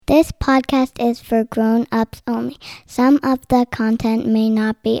This podcast is for grown-ups only. Some of the content may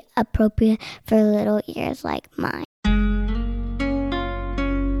not be appropriate for little ears like mine.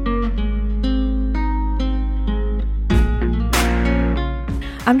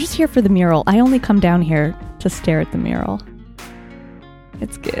 I'm just here for the mural. I only come down here to stare at the mural.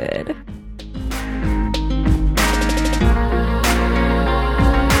 It's good.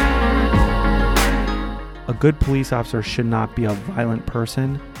 A good police officer should not be a violent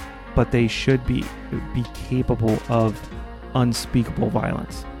person, but they should be capable of unspeakable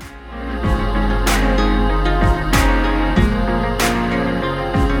violence.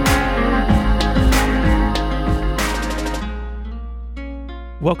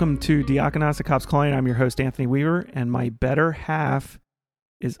 Welcome to Diakonos, the Cops Calling. I'm your host, Anthony Weaver, and my better half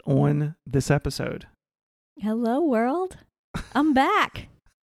is on this episode. Hello, world. I'm back.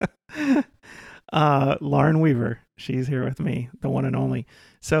 Lauren Weaver, she's here with me, the one and only.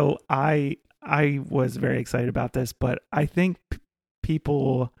 So I was very excited about this, but I think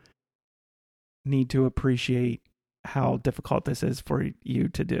people need to appreciate how difficult this is for you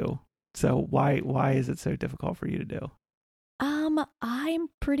to do. So why is it so difficult for you to do? I'm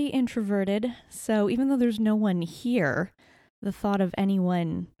pretty introverted, so even though there's no one here, the thought of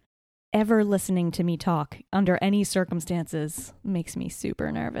anyone ever listening to me talk under any circumstances makes me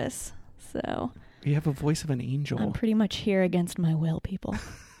super nervous. So you have a voice of an angel. I'm pretty much here against my will, people.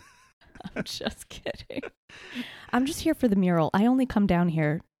 I'm just kidding. I'm just here for the mural. I only come down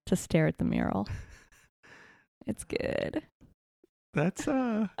here to stare at the mural. It's good. That's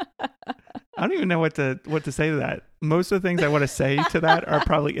I don't even know what to say to that. Most of the things I want to say to that are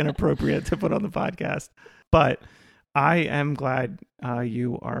probably inappropriate to put on the podcast. But I am glad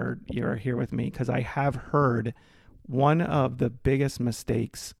you're here with me, because I have heard one of the biggest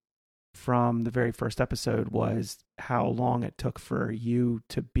mistakes from the very first episode was how long it took for you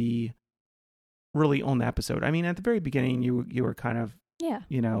to be really on the episode. I mean, at the very beginning, you were kind of,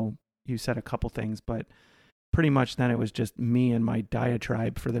 you said a couple things, but pretty much then it was just me and my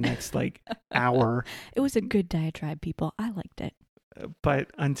diatribe for the next hour. It was a good diatribe, people. I liked it.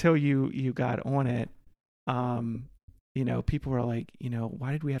 But until you got on it, people were like,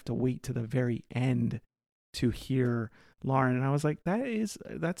 why did we have to wait to the very end to hear Lauren? And I was like,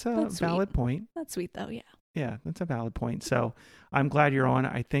 that's a valid point. That's sweet though. Yeah. Yeah, that's a valid point. So I'm glad you're on.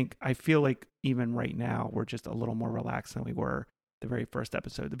 I feel like even right now, we're just a little more relaxed than we were the very first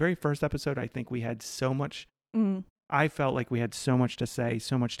episode. The very first episode, I think we had so much, I felt like we had so much to say,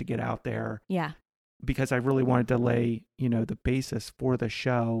 so much to get out there. Yeah. Because I really wanted to lay, the basis for the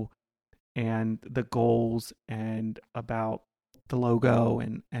show and the goals and about the logo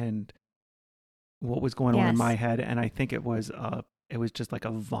and what was going on in my head. And I think it was just like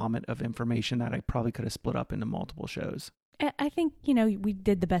a vomit of information that I probably could have split up into multiple shows. I think, we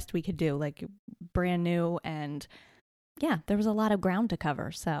did the best we could do, like brand new, and yeah, there was a lot of ground to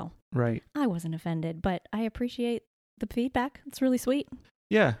cover. So right. I wasn't offended, but I appreciate the feedback. It's really sweet.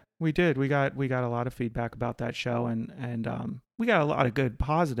 Yeah, we did. We got a lot of feedback about that show, and we got a lot of good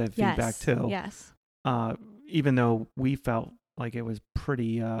positive feedback too. Yes. Even though we felt like it was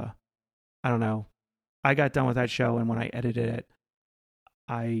pretty, I don't know. I got done with that show, and when I edited it,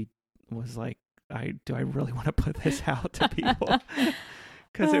 I was like, do I really want to put this out to people?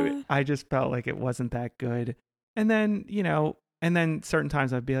 Because I just felt like it wasn't that good. And then, certain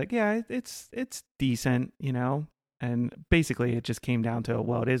times I'd be like, yeah, it's decent, and basically it just came down to,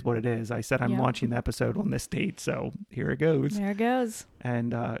 well, it is what it is. I said I'm launching the episode on this date, so here it goes. There it goes.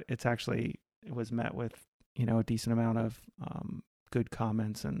 And it was met with, a decent amount of good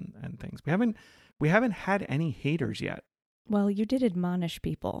comments and things. We haven't had any haters yet. Well, you did admonish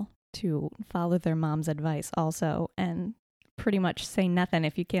people to follow their mom's advice also, and pretty much say nothing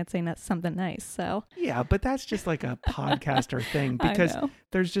if you can't say something nice. So yeah, but that's just like a podcaster thing, because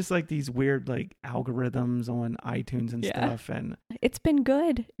there's just like these weird algorithms on iTunes and stuff, and it's been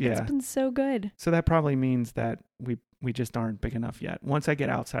good. It's been so good. So that probably means that we just aren't big enough yet. Once I get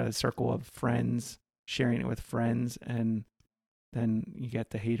outside of the circle of friends, sharing it with friends, and then you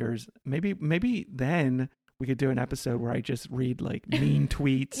get the haters, maybe then we could do an episode where I just read mean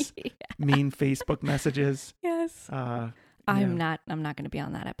tweets, mean Facebook messages. Yes. I'm not going to be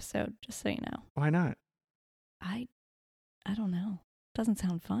on that episode, just so you know. Why not? I don't know. Doesn't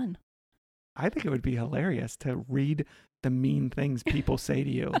sound fun. I think it would be hilarious to read the mean things people say to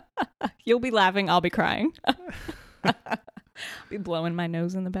you. You'll be laughing. I'll be crying. I'll be blowing my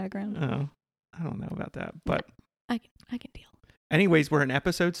nose in the background. Oh, I don't know about that, but I can deal. Anyways, we're in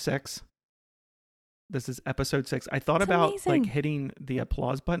episode 6. This is episode 6. I thought That's about amazing. like hitting the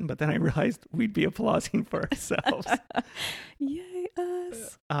applause button, but then I realized we'd be applauding for ourselves. Yay,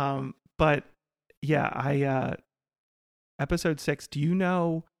 us. But yeah, episode 6. Do you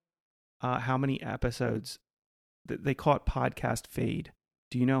know how many episodes they call it podcast fade?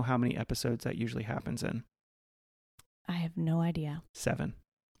 Do you know how many episodes that usually happens in? I have no idea. 7.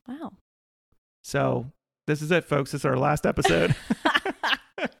 Wow. So this is it, folks. This is our last episode.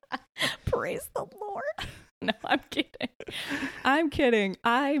 Praise the Lord. No, I'm kidding. I'm kidding.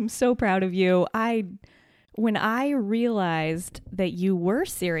 I'm so proud of you. When I realized that you were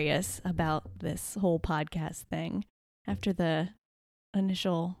serious about this whole podcast thing, after the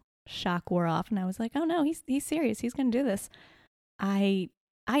initial shock wore off, and I was like, oh no, he's serious. He's going to do this. I'm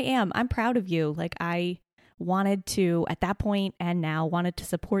proud of you. Like, I wanted to, at that point and now, wanted to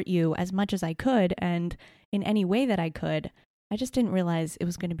support you as much as I could and in any way that I could. I just didn't realize it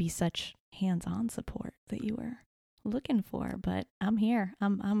was going to be such hands-on support that you were looking for, but I'm here.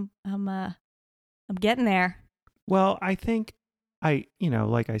 I'm getting there. Well, I think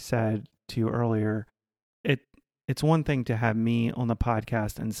like I said to you earlier, it's one thing to have me on the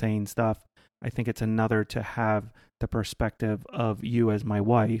podcast and saying stuff. I think it's another to have the perspective of you as my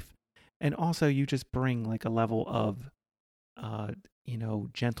wife. And also you just bring like a level of,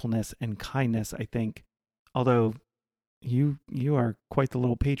 gentleness and kindness, I think. Although you are quite the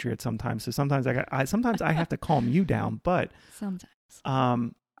little patriot sometimes. So sometimes I have to calm you down, but sometimes,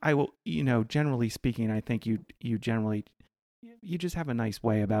 I will, generally speaking, I think you just have a nice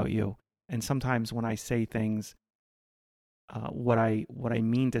way about you. And sometimes when I say things, what I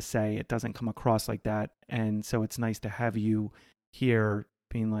mean to say, it doesn't come across like that. And so it's nice to have you here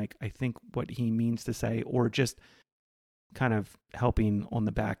being like, I think what he means to say, or just kind of helping on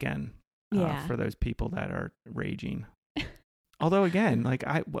the back end for those people that are raging. Although again, like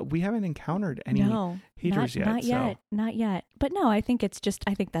we haven't encountered any haters yet. Not yet. But no, I think that's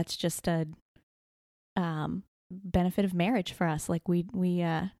just a benefit of marriage for us. Like we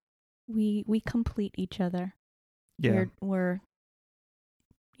complete each other. Yeah.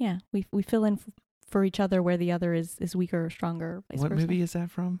 We fill in for each other where the other is weaker or stronger. Vice what versa. movie is that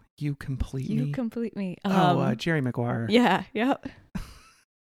from? You Complete Me? You Complete Me. Jerry Maguire. Yeah. Yep.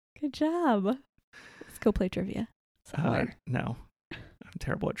 Good job. Let's go play trivia. No, I'm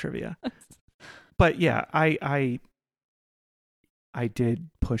terrible at trivia. But yeah, I did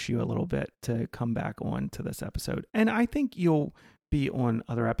push you a little bit to come back on to this episode, and I think you'll be on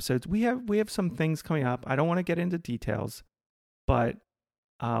other episodes. We have some things coming up. I don't want to get into details, but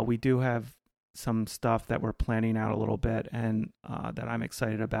we do have some stuff that we're planning out a little bit, and that I'm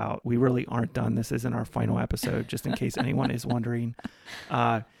excited about. We really aren't done. This isn't our final episode, just in case anyone is wondering.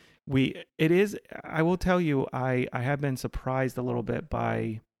 I will tell you, I have been surprised a little bit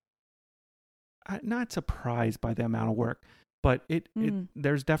not surprised by the amount of work, but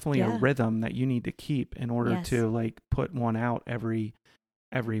there's definitely a rhythm that you need to keep in order to like put one out every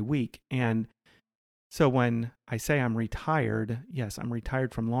week. And so when I say I'm retired, yes, I'm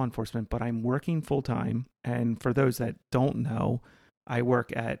retired from law enforcement, but I'm working full time. And for those that don't know, I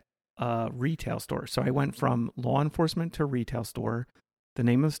work at a retail store. So I went from law enforcement to retail store. The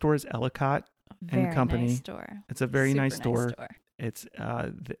name of the store is Ellicott and Company. Nice store. It's a very Super nice store. It's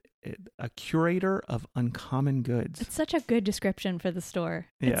a curator of uncommon goods. It's such a good description for the store.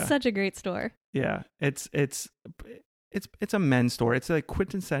 Yeah. It's such a great store. Yeah, it's a men's store. It's a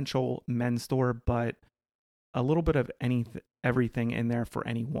quintessential men's store, but a little bit of everything in there for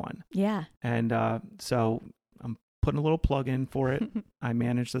anyone. Yeah. And so I'm putting a little plug in for it. I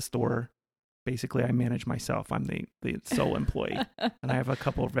manage the store. Basically, I manage myself. I'm the sole employee. And I have a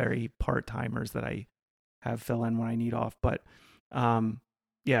couple of very part-timers that I have fill in when I need off. But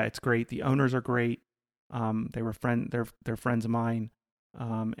yeah, it's great. The owners are great. They're friends of mine.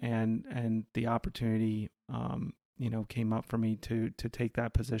 And the opportunity came up for me to take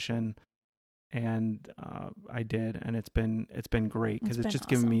that position. And I did, and it's been great because it's just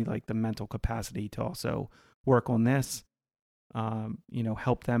given me like the mental capacity to also work on this,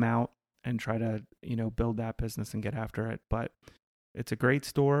 help them out and try to, build that business and get after it. But it's a great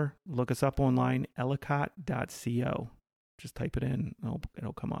store. Look us up online, ellicott.co. Just type it in,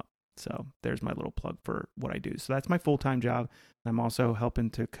 it'll come up. So there's my little plug for what I do. So that's my full-time job. I'm also helping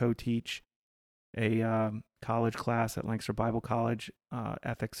to co-teach a college class at Lancaster Bible College,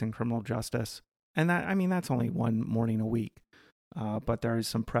 ethics and criminal justice. And that's only one morning a week. But there is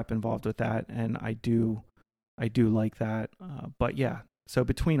some prep involved with that. And I do like that. But yeah, so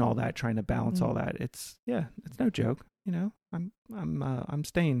between all that, trying to balance all that, it's no joke. I'm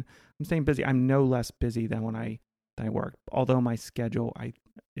staying busy. I'm no less busy than when I I work. Although my schedule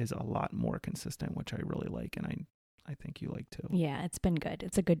is a lot more consistent, which I really like, and I think you like too. Yeah, it's been good.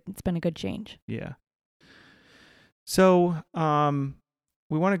 It's been a good change. Yeah. So,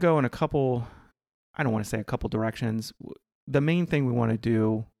 we want to go in I don't want to say a couple directions. The main thing we want to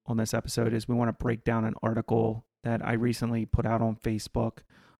do on this episode is we want to break down an article that I recently put out on Facebook.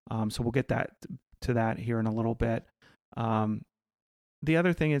 So we'll get to that here in a little bit. The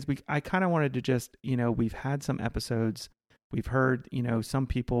other thing is I kind of wanted to just, we've had some episodes, we've heard, some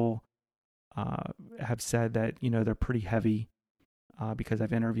people have said that, they're pretty heavy because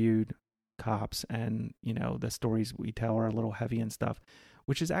I've interviewed cops and, the stories we tell are a little heavy and stuff,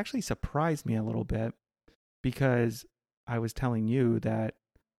 which has actually surprised me a little bit because I was telling you that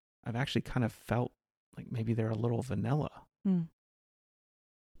I've actually kind of felt like maybe they're a little vanilla.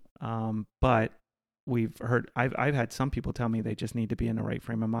 But we've heard, I've had some people tell me they just need to be in the right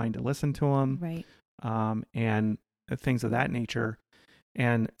frame of mind to listen to them. Right. And things of that nature.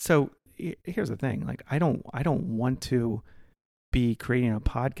 And so here's the thing, like, I don't want to be creating a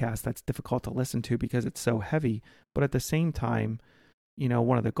podcast that's difficult to listen to because it's so heavy. But at the same time,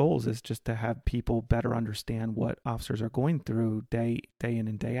 one of the goals is just to have people better understand what officers are going through day in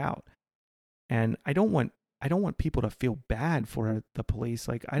and day out. And I don't want people to feel bad for the police.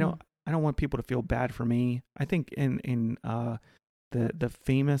 Like, I don't want people to feel bad for me. I think in the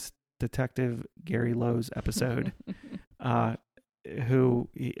famous detective Gary Lowe's episode, I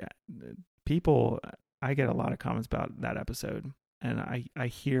get a lot of comments about that episode, and I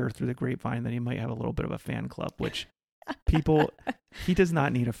hear through the grapevine that he might have a little bit of a fan club, which he does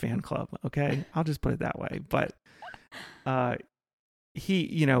not need a fan club. Okay. I'll just put it that way. But,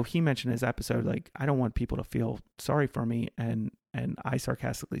 he mentioned his episode, like, I don't want people to feel sorry for me. And I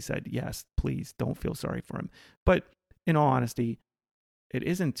sarcastically said, yes, please don't feel sorry for him. But in all honesty, it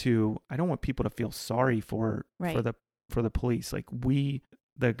isn't I don't want people to feel sorry for the police. Like,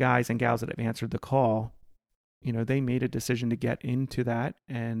 the guys and gals that have answered the call, they made a decision to get into that,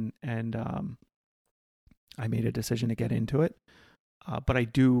 and I made a decision to get into it. But I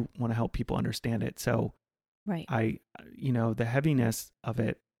do want to help people understand it. So right. The heaviness of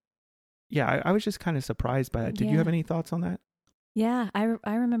it. Yeah. I was just kind of surprised by that. Did you have any thoughts on that? Yeah.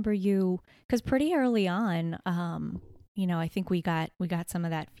 I remember you, cause pretty early on, I think we got some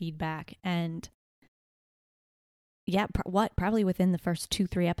of that feedback, and yeah, probably within the first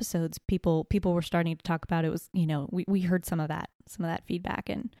 2-3 episodes, people were starting to talk about it. Was, we heard some of that feedback,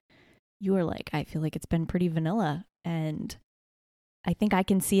 and you were like, I feel like it's been pretty vanilla. And I think I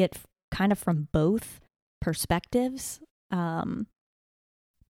can see it kind of from both perspectives.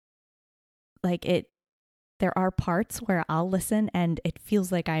 There are parts where I'll listen and it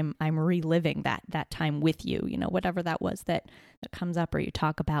feels like I'm reliving that time with you, whatever that was that comes up or you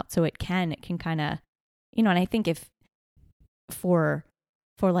talk about. So it can kind of, and I think if for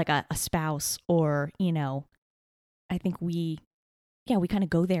like a spouse or, I think we kind of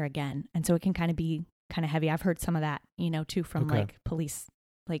go there again. And so it can kind of be kind of heavy. I've heard some of that, too, from like police,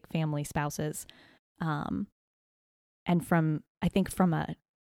 like family, spouses. And I think from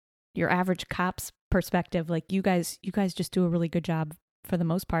your average cop's perspective, like you guys just do a really good job for the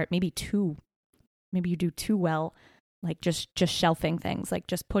most part. Maybe you do too well, like just shelving things, like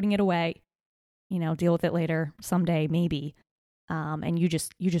just putting it away, deal with it later someday, maybe. And you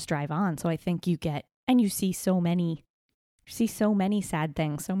just drive on. So I think you see so many sad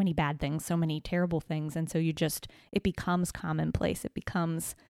things, so many bad things, so many terrible things. And so it becomes commonplace. It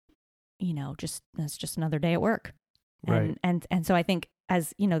becomes, it's just another day at work. Right. And so I think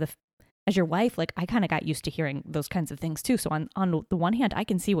as your wife, like I kind of got used to hearing those kinds of things too. So on the one hand, I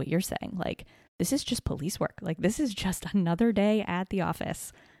can see what you're saying. Like, this is just police work. Like, this is just another day at the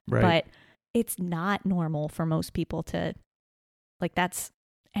office. Right. But it's not normal for most people to, like, that's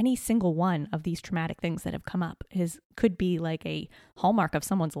any single one of these traumatic things that have come up could be like a hallmark of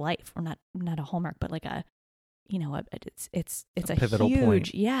someone's life, or not a hallmark, but like a, it's a pivotal huge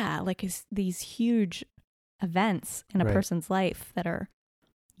point. Yeah. Like these huge events in a Right. person's life that are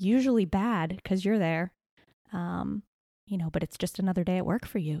usually bad because you're there, but it's just another day at work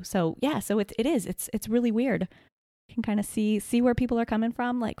for you. So yeah, so it's really weird. You can kind of see where people are coming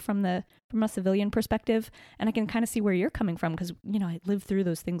from, like from a civilian perspective, and I can kind of see where you're coming from because I lived through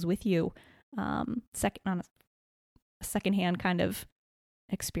those things with you, on a secondhand kind of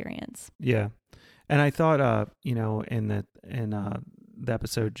experience. Yeah, and I thought, in the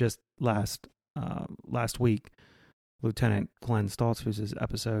episode just last week, Lieutenant Glenn Stoltzfus's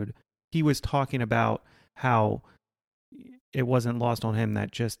episode, he was talking about how it wasn't lost on him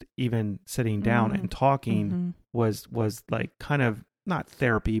that just even sitting down and talking was like kind of not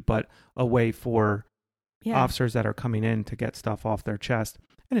therapy, but a way for officers that are coming in to get stuff off their chest.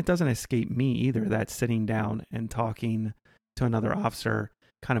 And it doesn't escape me either that sitting down and talking to another officer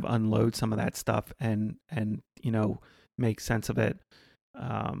kind of unload some of that stuff and make sense of it.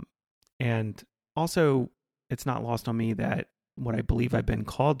 And also, it's not lost on me that what I believe I've been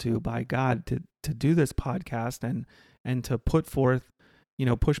called to by God to do this podcast and to put forth,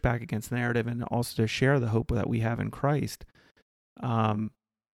 push back against the narrative and also to share the hope that we have in Christ.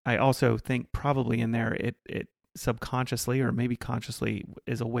 I also think probably in there it subconsciously or maybe consciously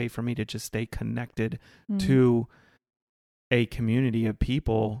is a way for me to just stay connected to a community of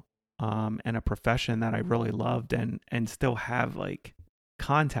people and a profession that I really loved and still have like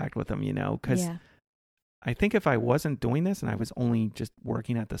contact with them, because I think if I wasn't doing this and I was only just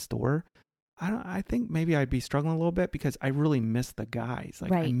working at the store, I think maybe I'd be struggling a little bit because I really miss the guys.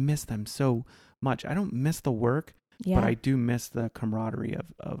 Like I miss them so much. I don't miss the work, but I do miss the camaraderie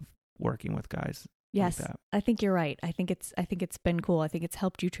of working with guys. Yes, like that. I think you're right. I think it's been cool. I think it's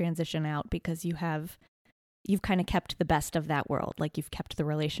helped you transition out because you've kind of kept the best of that world. Like you've kept the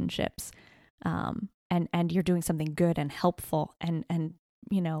relationships, and you're doing something good and helpful. And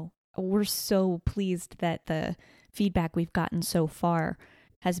we're so pleased that the feedback we've gotten so far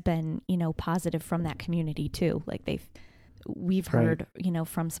has been, positive from that community too. Like we've heard,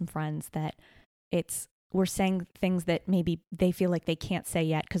 from some friends that we're saying things that maybe they feel like they can't say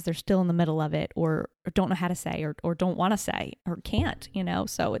yet because they're still in the middle of it or don't know how to say or don't want to say or can't,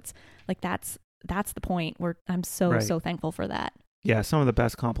 so it's like, that's the point where I'm so thankful for that. Yeah. Some of the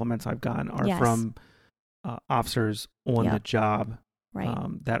best compliments I've gotten are from officers on the job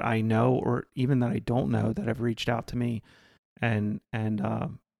that I know, or even that I don't know, that have reached out to me and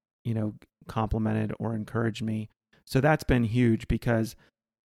complimented or encouraged me. So that's been huge because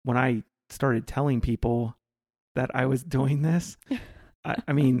when I started telling people that I was doing this,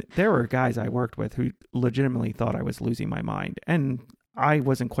 I mean, there were guys I worked with who legitimately thought I was losing my mind. And I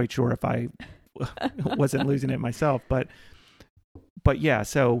wasn't quite sure if I wasn't losing it myself, but yeah.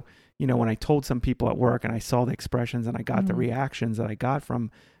 So, when I told some people at work and I saw the expressions and I got the reactions that I got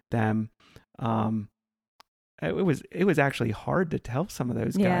from them, it was actually hard to tell some of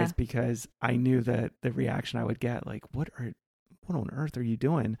those guys because I knew that the reaction I would get, like, what on earth are you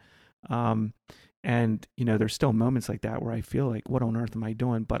doing? And there's still moments like that where I feel like, what on earth am I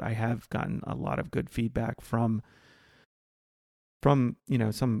doing? But I have gotten a lot of good feedback from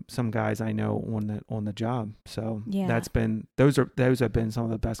some guys I know on the job. So that's been, those have been some of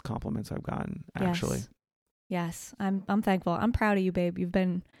the best compliments I've gotten, actually. Yes. I'm thankful. I'm proud of you, babe. You've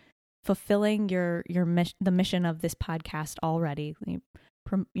been fulfilling the mission of this podcast already.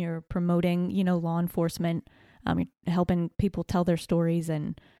 You're promoting, law enforcement, you're helping people tell their stories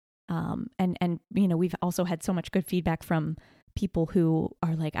and we've also had so much good feedback from people who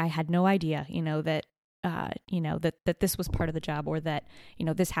are like, I had no idea, that that this was part of the job, or that,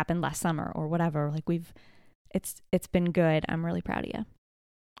 this happened last summer or whatever. Like it's been good. I'm really proud of you.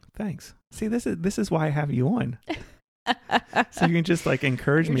 Thanks. See, this is why I have you on. So you can just like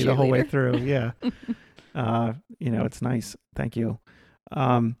encourage me the whole way through. Yeah. It's nice. Thank you.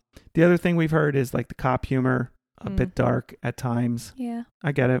 The other thing we've heard is like the cop humor, a bit dark at times. Yeah.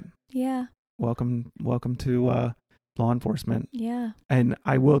 I get it. Yeah. Welcome to law enforcement. Yeah. And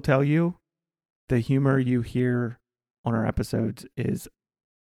I will tell you, the humor you hear on our episodes is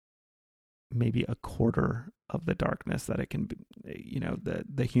maybe a quarter of the darkness that it can be,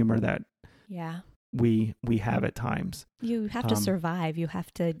 the humor that we have at times. You have to survive. You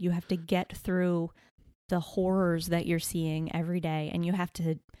have to get through the horrors that you're seeing every day, and you have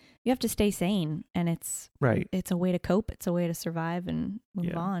to stay sane, and it's a way to cope. It's a way to survive and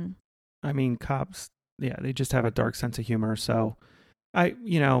move on. I mean, cops, they just have a dark sense of humor. So I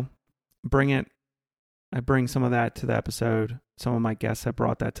bring some of that to the episode. Some of my guests have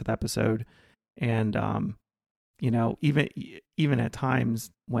brought that to the episode. And, even at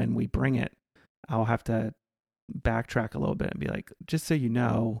times when we bring it, I'll have to backtrack a little bit and be like, just so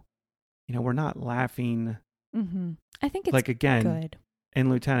we're not laughing. Mm-hmm. I think it's like, again, good. In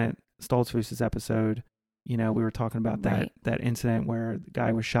Lieutenant Stoltzfus's episode, we were talking about that incident where the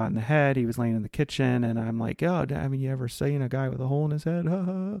guy was shot in the head. He was laying in the kitchen, and I'm like, oh, you ever seen a guy with a hole in his head?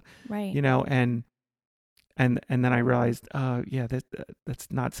 Right. And then I realized, that's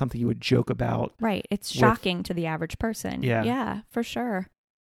not something you would joke about. Right. It's shocking to the average person. Yeah. Yeah, for sure.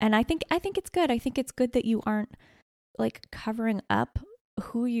 And I think it's good. I think it's good that you aren't like covering up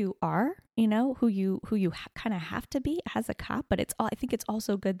who you are, who you kind of have to be as a cop. But I think it's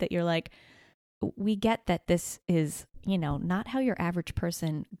also good that you're like, we get that this is not how your average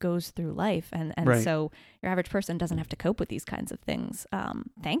person goes through life. And Right. so your average person doesn't have to cope with these kinds of things.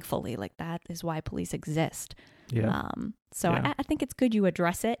 Thankfully, like that is why police exist. Yeah. So Yeah. I think it's good you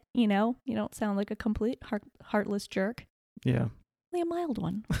address it. You don't sound like a complete heartless jerk. Yeah. Only a mild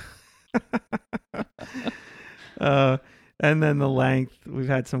one. And then the length, we've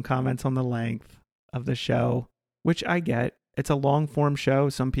had some comments on the length of the show, which I get. It's a long form show.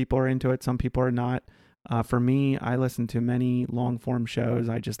 Some people are into it. Some people are not. For me, I listen to many long form shows.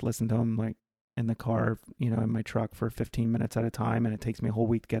 I just listen to them like in the car, in my truck for 15 minutes at a time. And it takes me a whole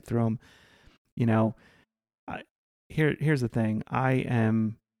week to get through them. Here's the thing. I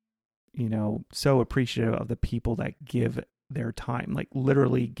am, so appreciative of the people that give their time, like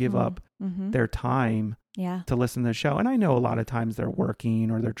literally give up their time to listen to the show. And I know a lot of times they're working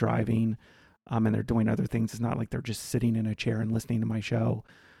or they're driving, and they're doing other things. It's not like they're just sitting in a chair and listening to my show,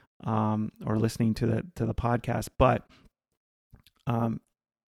 or listening to the podcast. But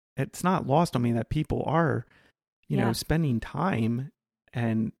it's not lost on me that people are, spending time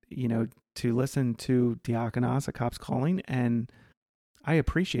and, to listen to Diakonos, A Cop's Calling. And I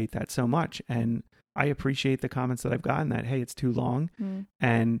appreciate that so much. And I appreciate the comments that I've gotten that, hey, it's too long.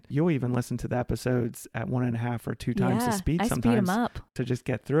 And you'll even listen to the episodes at 1.5 or 2 times the speed sometimes. I speed them up to just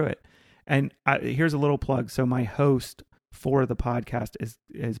get through it. And here's a little plug. So my host for the podcast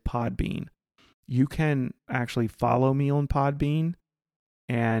is Podbean. You can actually follow me on Podbean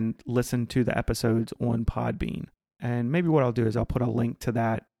and listen to the episodes on Podbean. And maybe what I'll do is I'll put a link to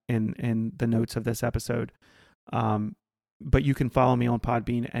that in the notes of this episode. But you can follow me on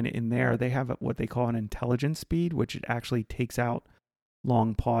Podbean, and in there they have what they call an intelligence speed, which it actually takes out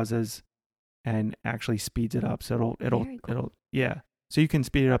long pauses and actually speeds it up. So it'll So you can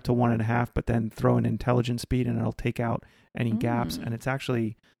speed it up to 1.5, but then throw an intelligence speed and it'll take out any gaps. And it's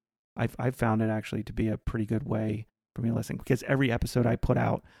actually, I've found it actually to be a pretty good way for me to listen, because every episode I put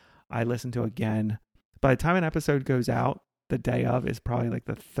out, I listen to again. By the time an episode goes out, the day of is probably like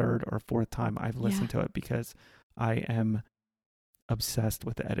the 3rd or 4th time I've listened to it, because I am obsessed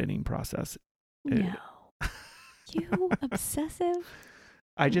with the editing process. No. You obsessive?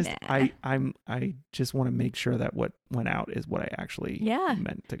 I just Nah. I just want to make sure that what went out is what I actually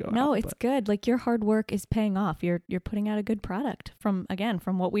meant to go out. No, it's good. Like your hard work is paying off. You're putting out a good product from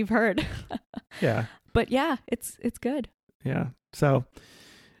what we've heard. Yeah. But yeah, it's good. Yeah. So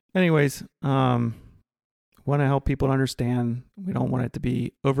anyways, want to help people understand. We don't want it to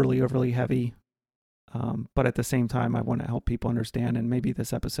be overly heavy. But at the same time, I want to help people understand, and maybe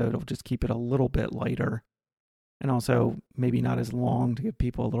this episode will just keep it a little bit lighter, and also maybe not as long to give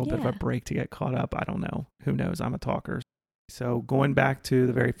people a little bit of a break to get caught up. I don't know. Who knows? I'm a talker. So going back to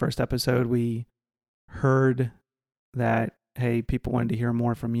the very first episode, we heard that, hey, people wanted to hear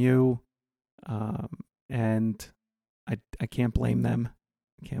more from you. And I can't blame them.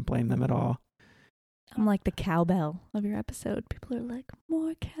 I can't blame them at all. I'm like the cowbell of your episode. People are like,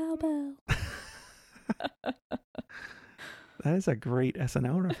 more cowbell. That is a great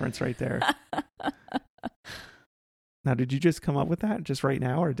SNL reference right there. Now, did you just come up with that just right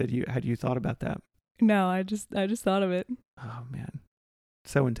now, or had you thought about that? No, I just thought of it. Oh man,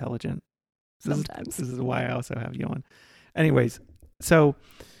 so intelligent. Sometimes. This is why I also have you on. Anyways, so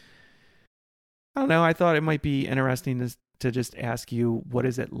I don't know. I thought it might be interesting to just ask you, what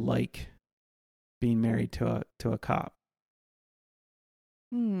is it like being married to a cop?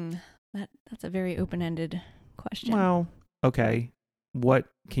 That's a very open-ended question. Well, okay. What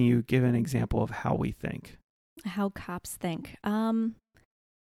can you give an example of how we think? How cops think. I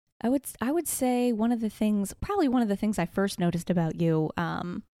would say one of the things I first noticed about you,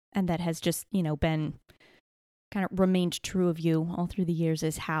 and that has just, been kind of remained true of you all through the years,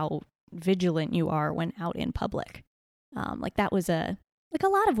 is how vigilant you are when out in public. Like that was a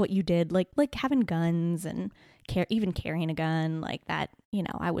lot of what you did, like having guns and even carrying a gun like that.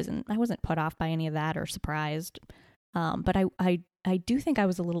 I wasn't put off by any of that or surprised. But I do think I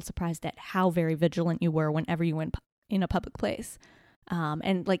was a little surprised at how very vigilant you were whenever you went in a public place.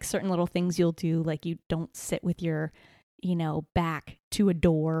 And like certain little things you'll do, like you don't sit with your, back to a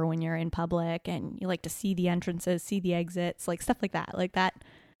door when you're in public, and you like to see the entrances, see the exits, like stuff like that. Like that,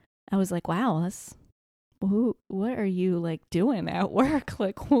 I was like, wow, what are you like doing at work?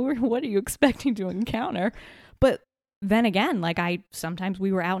 Like, what are you expecting to encounter? But then again, like sometimes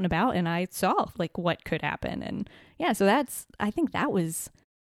we were out and about and I saw like what could happen. And yeah, so I think that was,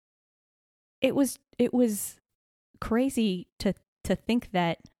 it was crazy to think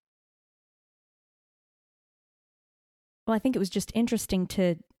that, well, I think it was just interesting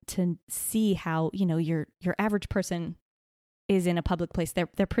to see how, your average person is in a public place, they're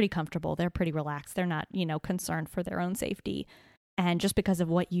pretty comfortable. They're pretty relaxed. They're not, concerned for their own safety. And just because of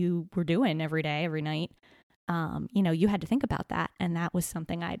what you were doing every day, every night, you had to think about that. And that was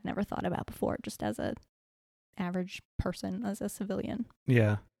something I'd never thought about before, just as a average person, as a civilian.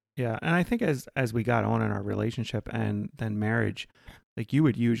 Yeah. Yeah. And I think as we got on in our relationship and then marriage, like you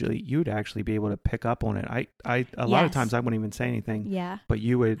would actually be able to pick up on it. A lot of times I wouldn't even say anything. Yeah. But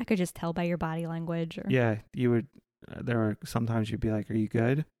you would. I could just tell by your body language. Or... Yeah. You would. There were sometimes you'd be like, "Are you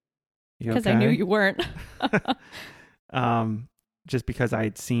good?" Because I knew you weren't. Just because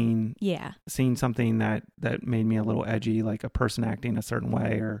I'd seen something that made me a little edgy, like a person acting a certain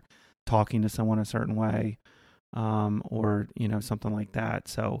way or talking to someone a certain way, or something like that.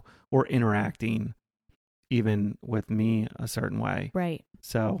 So, or interacting even with me a certain way. Right.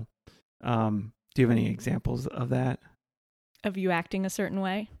 So, do you have any examples of that? Of you acting a certain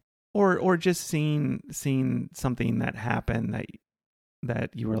way? Or just seeing something that happened that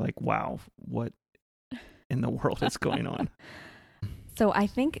you were like, wow, what in the world is going on? So I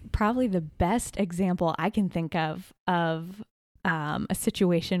think probably the best example I can think of a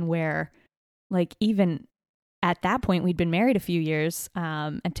situation where, like, even at that point, we'd been married a few years,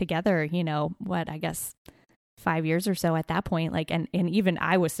 and together, I guess 5 years or so at that point, like, and even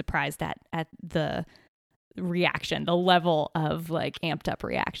I was surprised at the reaction, the level of like amped up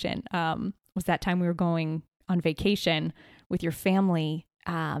reaction. Was that time we were going on vacation with your family,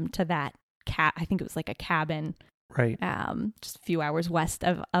 to that I think it was like a cabin. Right. Just a few hours west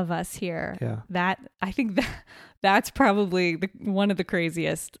of us here. Yeah. I think that's probably one of the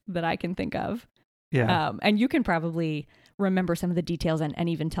craziest that I can think of. Yeah. And you can probably remember some of the details and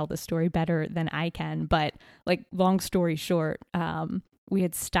even tell the story better than I can. But like, long story short, we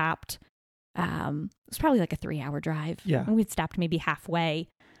had stopped. It was probably like a 3-hour drive. Yeah. And we'd stopped maybe halfway,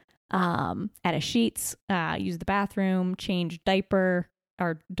 at a Sheetz, used the bathroom, changed diaper.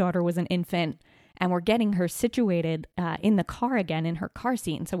 Our daughter was an infant. And we're getting her situated in the car again, in her car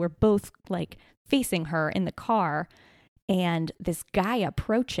seat. And so we're both like facing her in the car. And this guy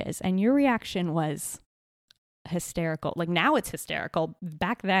approaches, and your reaction was hysterical. Like, now it's hysterical.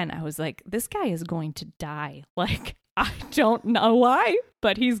 Back then I was like, this guy is going to die. Like, I don't know why,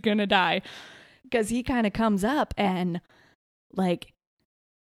 but he's going to die. Because he kind of comes up and like,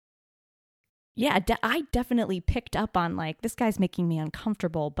 yeah, I definitely picked up on like, this guy's making me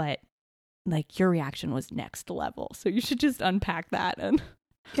uncomfortable, but like, your reaction was next level. So you should just unpack that. And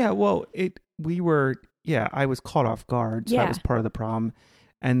yeah, well, I was caught off guard. So that was part of the problem.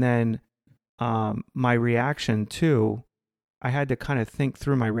 And then my reaction too, I had to kind of think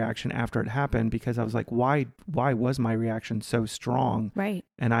through my reaction after it happened, because I was like, why was my reaction so strong? Right.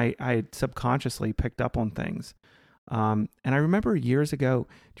 And I had subconsciously picked up on things. And I remember years ago,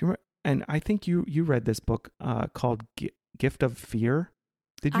 do you remember, and I think you read this book called Gift of Fear.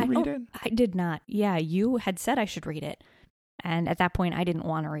 Did you read it? I did not. Yeah, you had said I should read it. And at that point, I didn't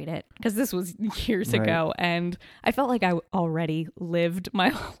want to read it because this was years ago. And I felt like I already lived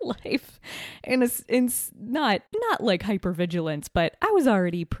my life in not like hypervigilance, but I was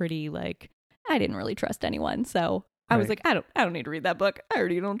already pretty like, I didn't really trust anyone. So I was like, I don't need to read that book. I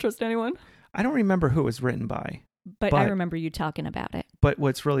already don't trust anyone. I don't remember who it was written by. But I remember you talking about it. But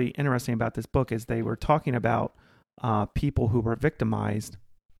what's really interesting about this book is they were talking about people who were victimized.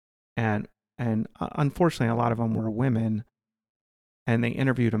 And unfortunately, a lot of them were women, and they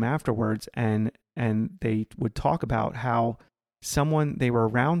interviewed them afterwards, and they would talk about how they were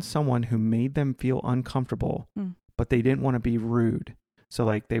around someone who made them feel uncomfortable, but they didn't want to be rude. So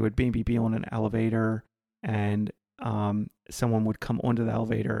like, they would maybe be on an elevator, and someone would come onto the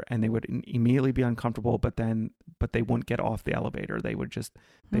elevator, and they would immediately be uncomfortable, but they wouldn't get off the elevator. They would just,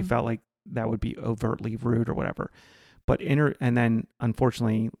 they felt like that would be overtly rude or whatever. But and then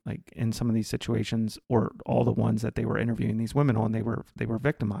unfortunately, like in some of these situations, or all the ones that they were interviewing these women on, they were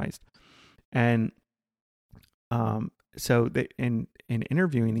victimized. And so in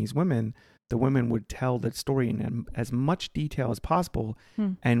interviewing these women, the women would tell that story in as much detail as possible,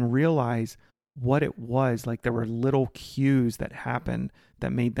 and realize what it was. Like, there were little cues that happened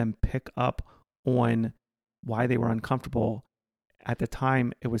that made them pick up on why they were uncomfortable. At the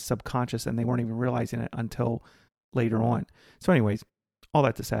time, it was subconscious, and they weren't even realizing it until later on. So anyways, all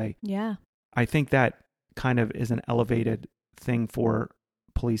that to say, yeah, I think that kind of is an elevated thing for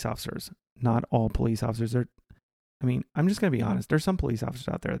police officers. Not all police officers are, I mean, I'm just going to be honest. There's some police officers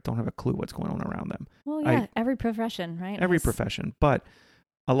out there that don't have a clue what's going on around them. Well, yeah, every profession, right? Every profession. But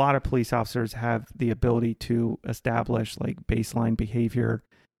a lot of police officers have the ability to establish like baseline behavior.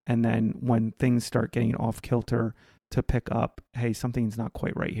 And then when things start getting off kilter, to pick up, hey, something's not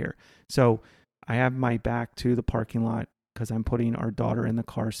quite right here. So I have my back to the parking lot. because I'm putting our daughter in the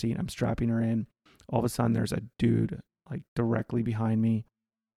car seat. I'm strapping her in. All of a sudden, there's a dude like directly behind me.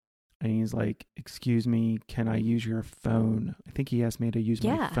 And he's like, "Excuse me, can I use your phone?" I think he asked me to use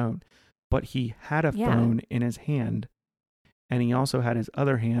my phone. But he had a phone in his hand. And he also had his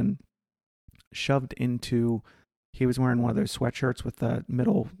other hand shoved into, he was wearing one of those sweatshirts with the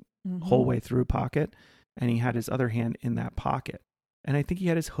middle whole way through pocket. And he had his other hand in that pocket. And I think he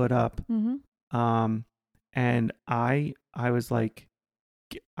had his hood up. And I was like,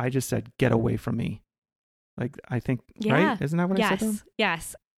 I just said, "Get away from me." Like, I think, right? Isn't that what I said to him?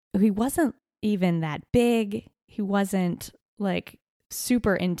 Yes. He wasn't even that big. He wasn't like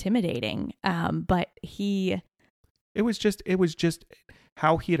super intimidating. But it was just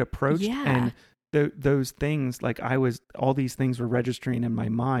how he had approached and those things. Like, all these things were registering in my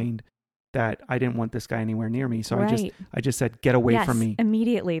mind that I didn't want this guy anywhere near me. So I just said, "Get away from me."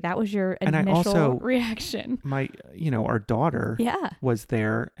 Immediately. That was your initial reaction. My, our daughter was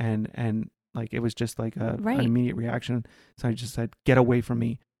there and like, it was just like an immediate reaction. So I just said, "Get away from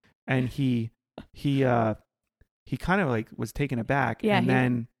me." And he kind of like was taken aback. Yeah,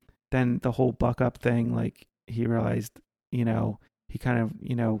 and then the whole buck up thing, like, he realized, he kind of,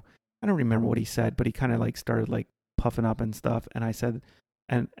 I don't remember what he said, but he kind of like started like puffing up and stuff. And I said,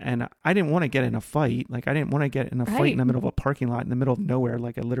 and I didn't want to get in a fight. Like, I didn't want to get in a fight in the middle of a parking lot in the middle of nowhere.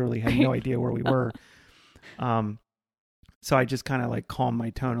 Like, I literally had no idea where we were. So I just kind of like calmed my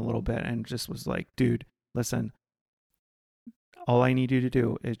tone a little bit and just was like, "Dude, listen, all I need you to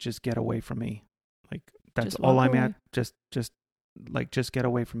do is just get away from me. Like, that's just all I'm at. Just get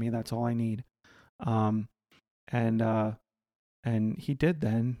away from me. That's all I need." And he did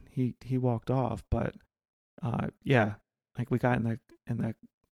then. He walked off. But like, we got in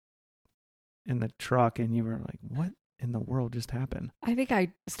the truck and you were like, "What in the world just happened?" I think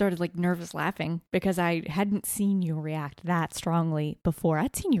I started like nervous laughing because I hadn't seen you react that strongly before.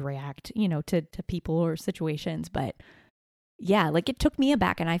 I'd seen you react, to people or situations, but yeah, like, it took me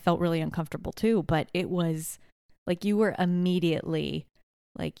aback and I felt really uncomfortable too. But it was like, you were immediately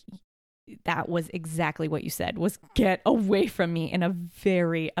like, that was exactly what you said, was "Get away from me," in a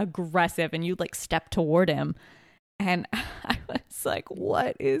very aggressive, and you like stepped toward him. And I was like,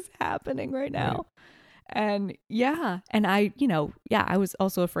 what is happening right now? Right. And and I was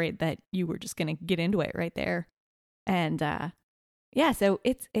also afraid that you were just going to get into it right there. And so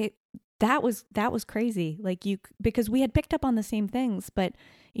that was crazy. Like, because we had picked up on the same things, but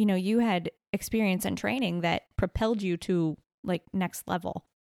you had experience and training that propelled you to like next level.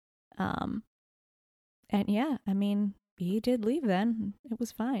 And I mean, he did leave then. It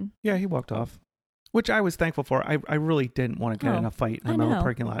was fine. Yeah, he walked off, which I was thankful for. I really didn't want to get in a fight in the middle of the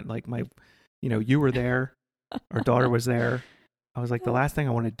parking lot. Like, you were there, our daughter was there. I was like, the last thing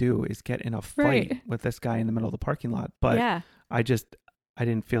I want to do is get in a fight with this guy in the middle of the parking lot. But I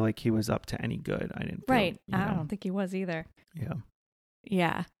didn't feel like he was up to any good. I didn't feel, I don't think he was either. Yeah.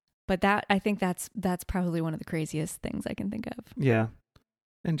 Yeah. But I think that's probably one of the craziest things I can think of. Yeah.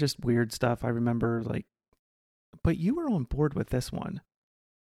 And just weird stuff. I remember, like, but you were on board with this one.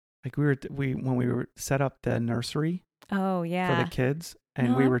 Like, when we were set up the nursery. Oh yeah. For the kids,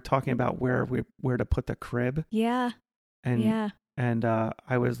 and we were talking about where to put the crib. Yeah. And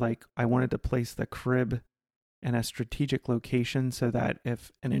I was like, I wanted to place the crib in a strategic location so that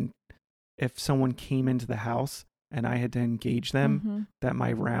if someone came into the house and I had to engage them, that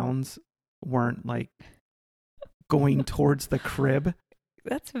my rounds weren't like going towards the crib.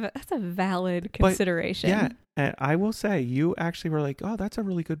 That's a valid consideration. But, yeah, and I will say, you actually were like, "Oh, that's a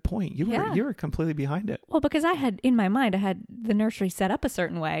really good point." You were completely behind it. Well, because I had in my mind, I had the nursery set up a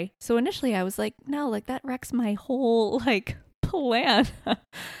certain way. So initially, I was like, "No, like that wrecks my whole like plan."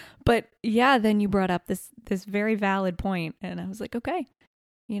 But yeah, then you brought up this very valid point, and I was like, "Okay,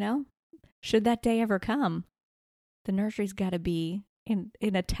 should that day ever come, the nursery's got to be in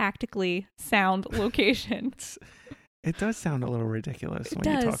a tactically sound location." It does sound a little ridiculous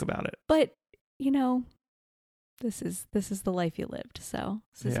when you talk about it. But, this is the life you lived. So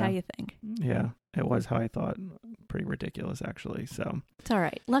this is how you think. Yeah, it was how I thought. Pretty ridiculous, actually. So it's all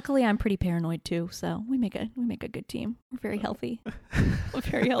right. Luckily, I'm pretty paranoid too. So we make a good team. We're very healthy. A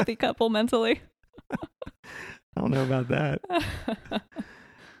very healthy couple mentally. I don't know about that.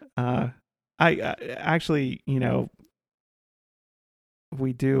 I actually,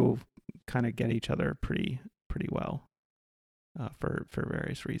 we do kind of get each other pretty well. For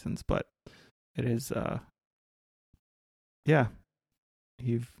various reasons, but it is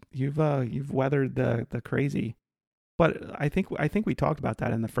you've weathered the crazy. But I think we talked about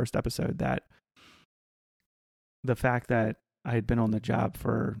that in the first episode, that the fact that I had been on the job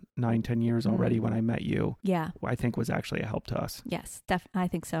for 9-10 years already when I met you, Yeah. I think was actually a help to us. Yes. I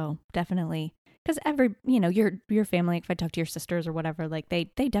think so. Definitely. Because your family, if I talk to your sisters or whatever, like they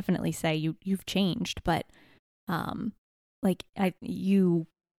definitely say you've changed, but, like you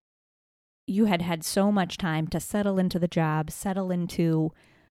had so much time to settle into the job, settle into,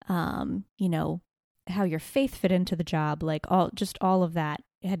 how your faith fit into the job, like all of that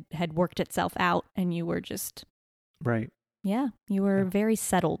had worked itself out, and you were just Right. Yeah, you were very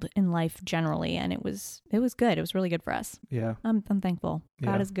settled in life generally, and it was good. It was really good for us. Yeah. I'm thankful.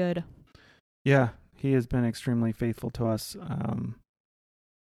 God Yeah. is good. Yeah. He has been extremely faithful to us.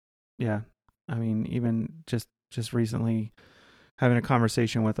 Yeah. I mean, even just recently having a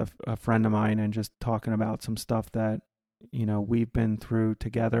conversation with a friend of mine and just talking about some stuff that, we've been through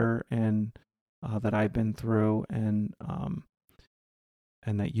together, and that I've been through, and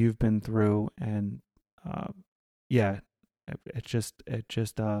that you've been through. And, it just,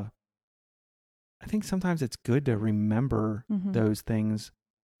 I think sometimes it's good to remember Mhm. those things,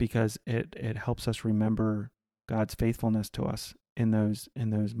 because it helps us remember God's faithfulness to us in those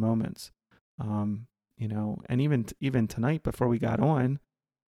moments. And even tonight before we got on,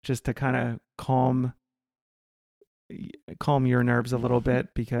 just to kind of calm your nerves a little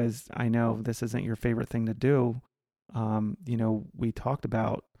bit, because I know this isn't your favorite thing to do. We talked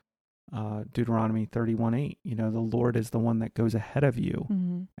about Deuteronomy 31:8. The Lord is the one that goes ahead of you,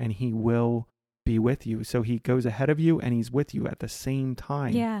 Mhm. and he will be with you. So he goes ahead of you and he's with you at the same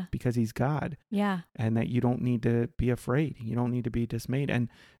time, Yeah. because he's God, Yeah. and that you don't need to be afraid. You don't need to be dismayed. And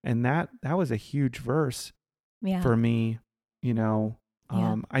that was a huge verse Yeah. for me. Yeah.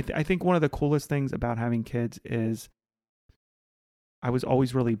 I think one of the coolest things about having kids is I was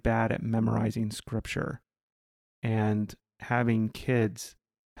always really bad at memorizing scripture, and having kids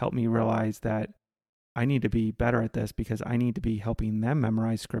helped me realize that I need to be better at this, because I need to be helping them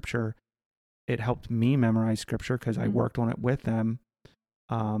memorize scripture. It helped me memorize scripture because I worked on it with them.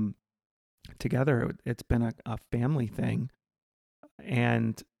 Together, it's been a family thing,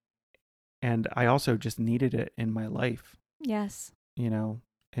 and I also just needed it in my life. Yes.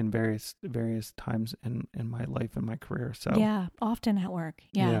 In various times in my life and my career. So Yeah. Often at work.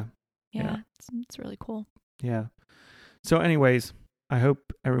 Yeah. Yeah. It's really cool. Yeah. So anyways, I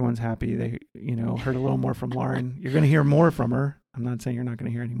hope everyone's happy. They, heard a little more from Lauren. You're going to hear more from her. I'm not saying you're not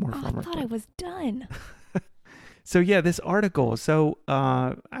going to hear any more from her. I thought I was done. So yeah, this article. So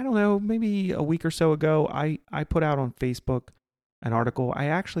I don't know, maybe a week or so ago, I put out on Facebook an article. I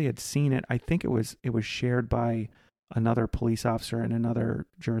actually had seen it. I think it was shared by another police officer in another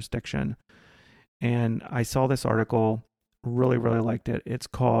jurisdiction. And I saw this article, really, really liked it. It's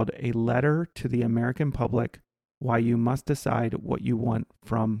called "A Letter to the American Public: Why You Must Decide What You Want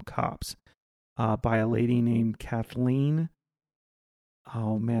from Cops," by a lady named Kathleen.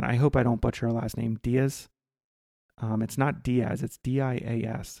 Oh man, I hope I don't butcher her last name. Diaz. It's not Diaz, it's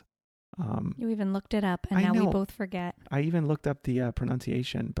Dias. You even looked it up, and I now know. we both forget. I even looked up the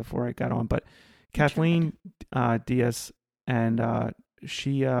pronunciation before I got on, but Kathleen Diaz, and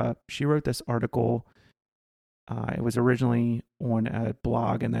she wrote this article. It was originally on a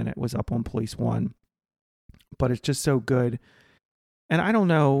blog, and then it was up on Police One. But it's just so good. And I don't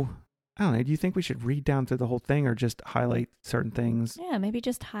know. Do you think we should read down through the whole thing, or just highlight certain things? Yeah, maybe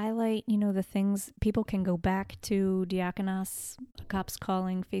just highlight, the things. People can go back to Diakonos Cops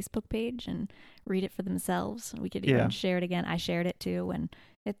Calling Facebook page and read it for themselves. We could even share it again. I shared it too, and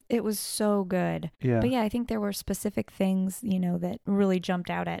it was so good. Yeah. But yeah, I think there were specific things, that really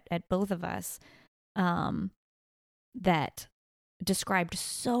jumped out at both of us, that described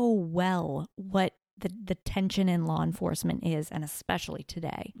so well what the tension in law enforcement is, and especially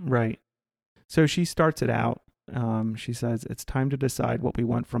today. Right. So she starts it out. She says, "It's time to decide what we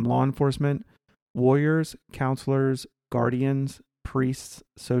want from law enforcement: warriors, counselors, guardians, priests,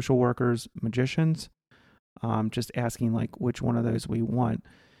 social workers, magicians." Just asking like which one of those we want.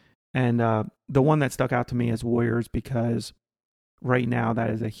 And the one that stuck out to me is warriors, because right now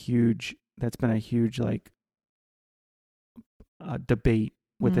that's been a huge like debate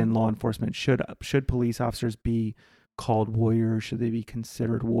within law enforcement. Should police officers be called warriors? Should they be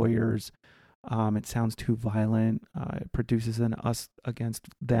considered warriors? It sounds too violent. It produces an us against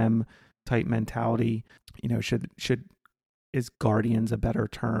them type mentality. Is guardians a better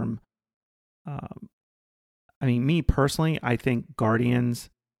term? I mean, me personally, I think guardians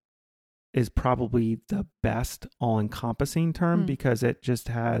is probably the best all-encompassing term, because it just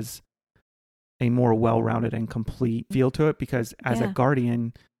has a more well-rounded and complete feel to it. Because as a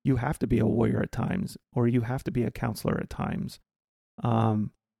guardian, you have to be a warrior at times, or you have to be a counselor at times.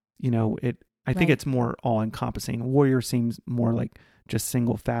 I think Right. it's more all encompassing. Warrior seems more like just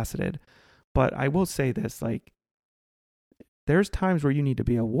single faceted. But I will say this, like, there's times where you need to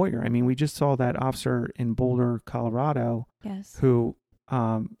be a warrior. I mean, we just saw that officer in Boulder, Colorado, Yes. who,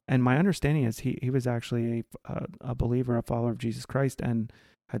 and my understanding is he was actually a believer, a follower of Jesus Christ, and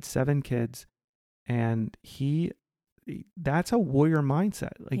had 7 kids. And that's a warrior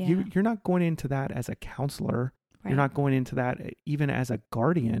mindset. Like Yeah. you're not going into that as a counselor. Right. You're not going into that even as a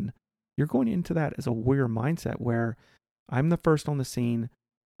guardian. You're going into that as a warrior mindset where I'm the first on the scene.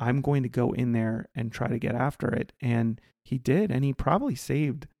 I'm going to go in there and try to get after it. And he did. And he probably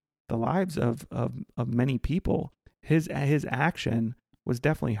saved the lives of many people. His action was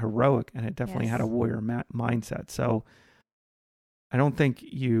definitely heroic, and it definitely had a Yes. warrior mindset. So I don't think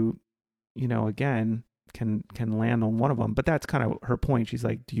again, can land on one of them. But that's kind of her point. She's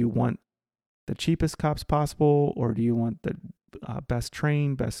like, do you want the cheapest cops possible, or do you want the best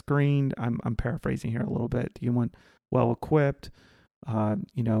trained, best screened? I'm paraphrasing here a little bit. Do you want well equipped?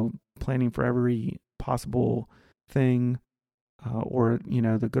 Planning for every possible thing, or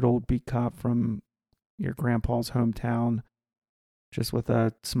the good old beat cop from your grandpa's hometown, just with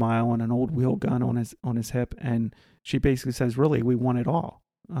a smile and an old wheel gun on his hip. And she basically says, really, we want it all.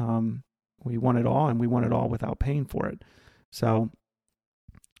 We want it all, and we want it all without paying for it. So,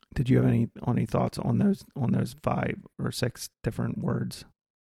 did you have any thoughts on those 5 or 6 different words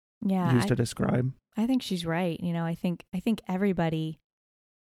Yeah. used to describe? I think she's right. I think everybody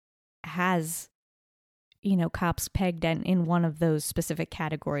has, cops pegged in one of those specific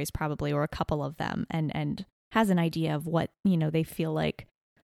categories probably, or a couple of them, and has an idea of what, they feel like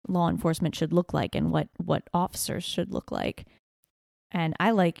law enforcement should look like and what officers should look like. And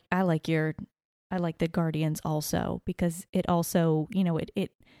I like the guardians also, because it also,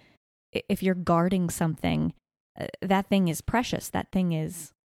 it if you're guarding something, that thing is precious. That thing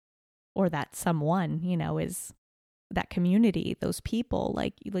is, or that someone, is that community, those people,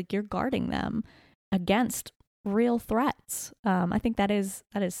 like you're guarding them against real threats. I think that is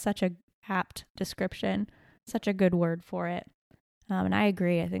such a apt description, such a good word for it. And I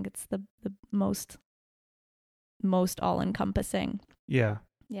agree. I think it's the most all encompassing. Yeah.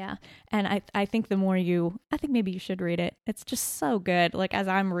 Yeah. And I think I think maybe you should read it. It's just so good. Like, as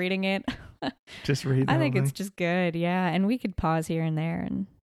I'm reading it, Just read I that think one. it's just good. Yeah. And we could pause here and there. And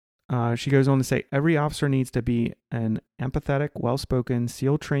She goes on to say, every officer needs to be an empathetic, well-spoken,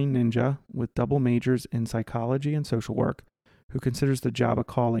 SEAL-trained ninja with double majors in psychology and social work, who considers the job a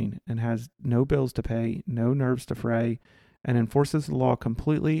calling and has no bills to pay, no nerves to fray, and enforces the law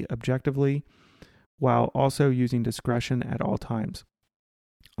completely, objectively, while also using discretion at all times.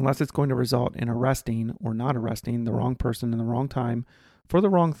 Unless it's going to result in arresting or not arresting the wrong person in the wrong time for the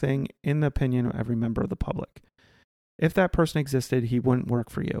wrong thing, in the opinion of every member of the public. If that person existed, he wouldn't work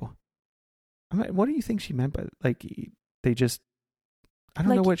for you. What do you think she meant by, like, they just, I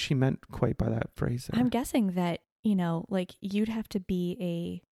don't know what she meant quite by that phrase there. I'm guessing that, like, you'd have to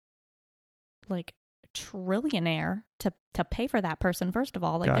be a trillionaire to pay for that person, first of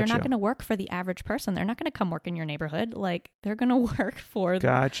all. Like, they're not going to work for the average person. They're not going to come work in your neighborhood. Like, they're going to work for...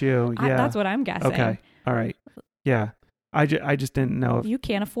 Got you. Yeah. That's what I'm guessing. Okay. All right. Yeah. I just didn't know if... You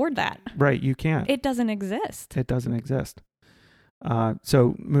can't afford that. Right. You can't. It doesn't exist. It doesn't exist.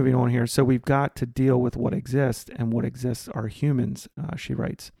 So moving on here. So we've got to deal with what exists, and what exists are humans, she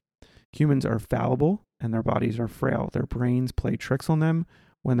writes. Humans are fallible, and their bodies are frail. Their brains play tricks on them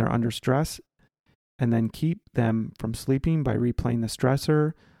when they're under stress, and then keep them from sleeping by replaying the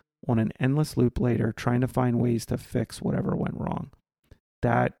stressor on an endless loop later, trying to find ways to fix whatever went wrong.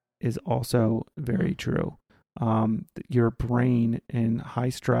 That is also very true. Your brain in high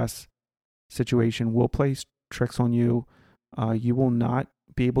stress situation will play tricks on you. You will not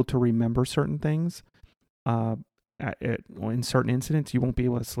be able to remember certain things. In certain incidents, you won't be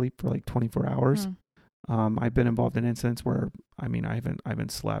able to sleep for like 24 hours. I've been involved in incidents where, I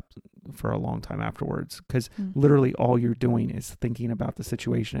haven't slept for a long time afterwards, because literally all you're doing is thinking about the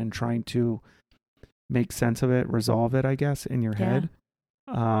situation and trying to make sense of it, resolve it, I guess, in your head.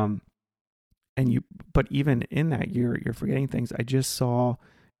 But even in that, you're forgetting things. I just saw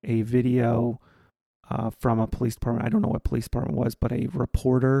a video from a police department. I don't know what police department it was, but a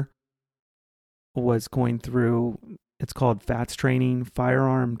reporter was going through, it's called FATS training,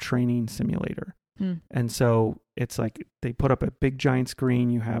 Firearm Training Simulator. And so it's like they put up a big giant screen.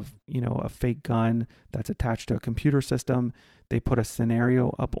 You have, a fake gun that's attached to a computer system. They put a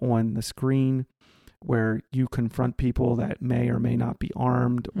scenario up on the screen where you confront people that may or may not be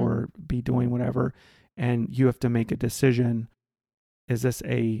armed or be doing whatever. And you have to make a decision. Is this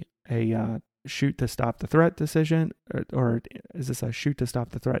a shoot to stop the threat decision, or is this a shoot to stop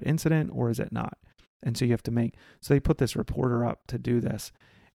the threat incident, or is it not? And so you have to make, so they put this reporter up to do this.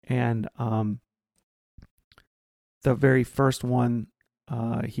 And the very first one,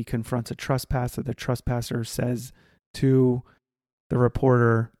 he confronts a trespasser. The trespasser says to the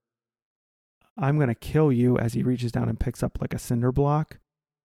reporter, "I'm going to kill you," as he reaches down and picks up like a cinder block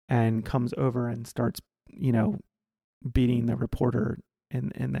and comes over and starts, beating the reporter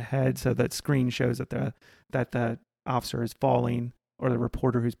in the head. So that screen shows that the officer is falling, or the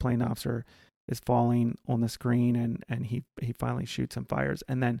reporter who's playing the officer is falling on the screen, and he finally shoots and fires.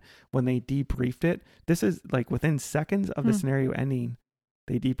 And then when they debriefed it, this is like within seconds of the scenario ending,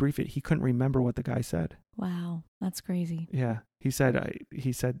 they debrief it. He couldn't remember what the guy said. Wow, that's crazy. Yeah, he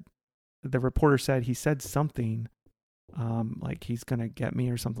said the reporter said he said something like he's gonna get me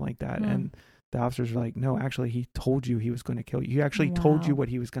or something like that, and the officers were like, "No, actually, he told you he was going to kill you. He actually told you what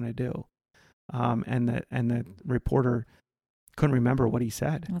he was going to do." And the reporter couldn't remember what he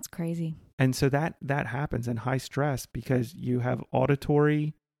said. That's crazy. And so that happens in high stress because you have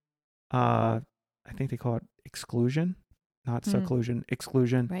auditory, I think they call it exclusion, not seclusion,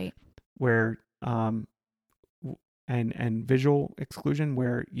 exclusion, right? Where and visual exclusion,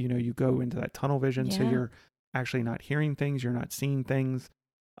 where you go into that tunnel vision, so you're actually not hearing things, you're not seeing things.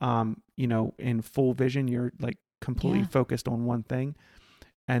 In full vision, you're like completely focused on one thing.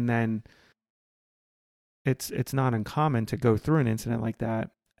 And then it's not uncommon to go through an incident like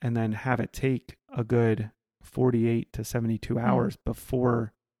that and then have it take a good 48 to 72 hours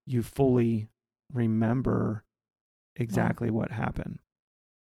before you fully remember exactly what happened.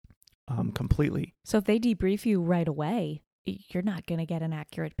 Completely. So if they debrief you right away, you're not going to get an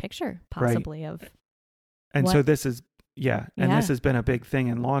accurate picture possibly of. And so this is, this has been a big thing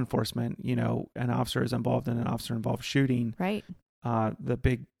in law enforcement. An officer is involved in an officer-involved shooting. Right. A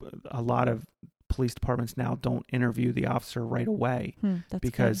lot of police departments now don't interview the officer right away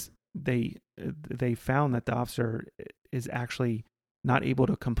because they found that the officer is actually not able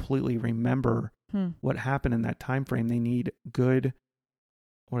to completely remember what happened in that time frame. They need good,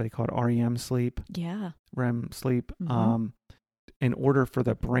 what do they call it, REM sleep? Yeah. REM sleep. In order for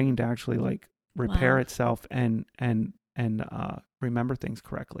the brain to actually like repair itself and remember things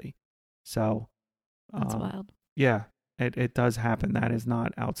correctly. So that's wild. Yeah, it does happen. That is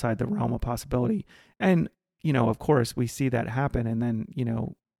not outside the realm of possibility. And, of course we see that happen, and then,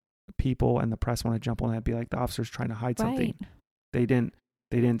 people and the press want to jump on that and be like, the officer's trying to hide something. They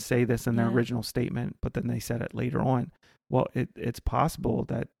didn't say this in their original statement, but then they said it later on. Well, it's possible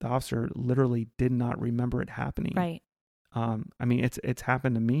that the officer literally did not remember it happening. Right. I mean, it's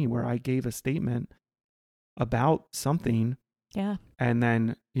happened to me where I gave a statement about something. Yeah. And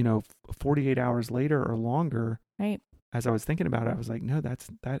then, 48 hours later or longer, right, as I was thinking about it, I was like, no,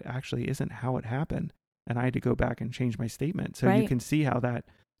 that actually isn't how it happened. And I had to go back and change my statement. So you can see how that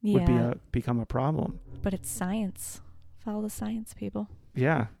would become a problem. But it's science. Follow the science, people.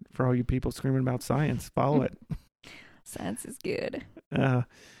 Yeah. For all you people screaming about science, follow it. Science is good.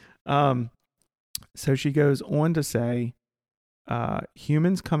 So she goes on to say,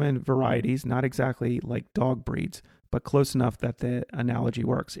 humans come in varieties, not exactly like dog breeds, but close enough that the analogy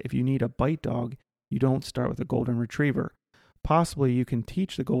works. If you need a bite dog, you don't start with a golden retriever. Possibly you can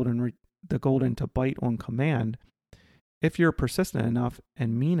teach the golden to bite on command if you're persistent enough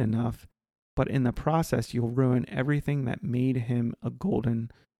and mean enough, but in the process you'll ruin everything that made him a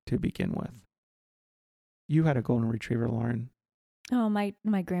golden to begin with. You had a golden retriever, Lauren. Oh, my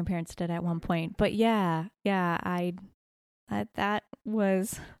grandparents did at one point. But I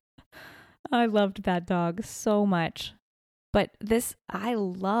loved that dog so much. But I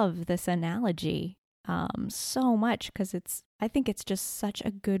love this analogy so much because I think it's just such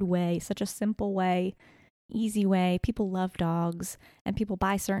a good way, such a simple way, easy way. People love dogs and people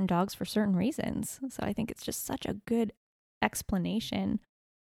buy certain dogs for certain reasons. So I think it's just such a good explanation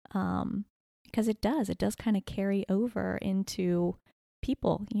because it does kind of carry over into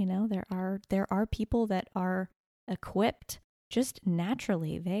people. There are people that are equipped just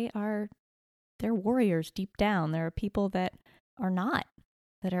naturally. They're warriors deep down. There are people that are not,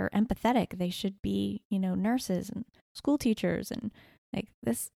 that are empathetic. They should be, nurses and school teachers, and like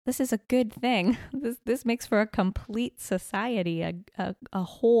this is a good thing. This makes for a complete society, a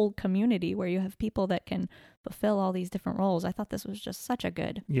whole community where you have people that can fulfill all these different roles. I thought this was just such a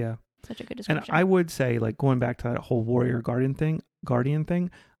good description. And I would say, like, going back to that whole warrior guardian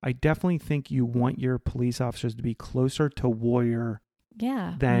thing, I definitely think you want your police officers to be closer to warrior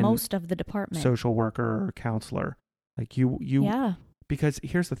than most of the department, social worker or counselor. Like you because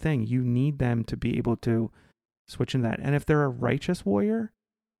here's the thing, you need them to be able to switch in that. And if they're a righteous warrior,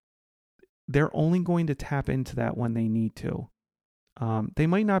 they're only going to tap into that when they need to. They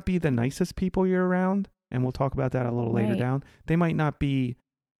might not be the nicest people you're around, and we'll talk about that a little later Right. down. They might not be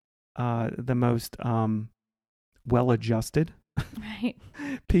the most well-adjusted Right.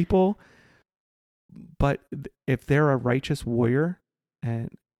 people, but if they're a righteous warrior and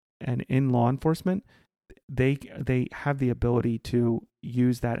in law enforcement, they have the ability to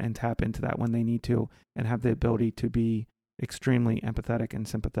use that and tap into that when they need to, and have the ability to be extremely empathetic and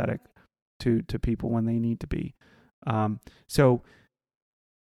sympathetic to people when they need to be. So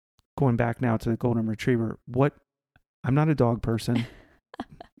going back now to the golden retriever, I'm not a dog person.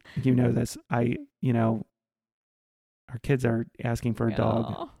 You know this. Our kids are asking for a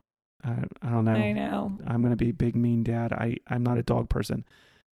dog. Oh, I don't know. I know. I'm going to be big mean dad. I'm not a dog person.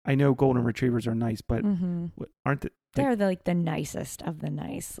 I know golden retrievers are nice, but aren't they? They're like the nicest of the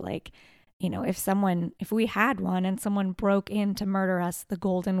nice. Like, if we had one and someone broke in to murder us, the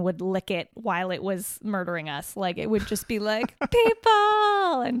golden would lick it while it was murdering us. Like, it would just be like,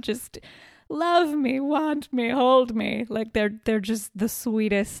 people, and just love me, want me, hold me. Like, they're just the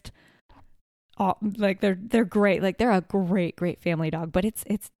sweetest. Like, they're great. Like, they're a great family dog, but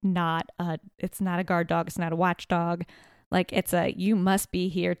it's not a guard dog. It's not a watchdog. Like, it's a, you must be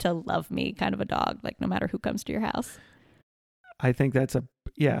here to love me kind of a dog, like, no matter who comes to your house. I think that's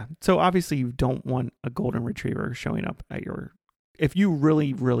yeah. So obviously you don't want a golden retriever showing up if you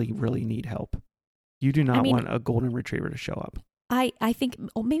really, really, really need help. You do not want a golden retriever to show up. I think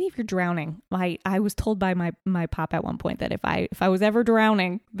maybe if you're drowning, I was told by my pop at one point that if I was ever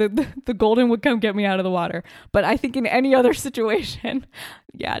drowning, the golden would come get me out of the water. But I think in any other situation,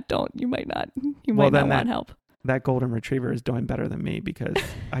 yeah, you might not want help. That golden retriever is doing better than me because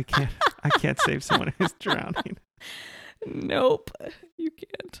I can't save someone who's drowning. Nope, you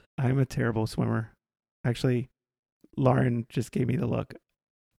can't. I'm a terrible swimmer. Actually, Lauren just gave me the look.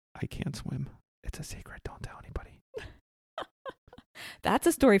 I can't swim. It's a secret. Don't tell anybody. That's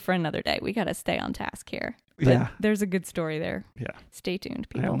a story for another day. We got to stay on task here. But yeah. There's a good story there. Yeah. Stay tuned,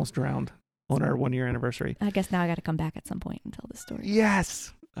 people. I almost drowned on our 1 year anniversary. I guess now I got to come back at some point and tell this story.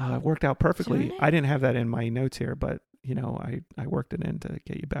 Yes. It worked out perfectly. Sure. I didn't have that in my notes here, but I worked it in to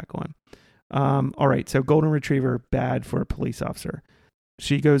get you back on. All right. So golden retriever, bad for a police officer.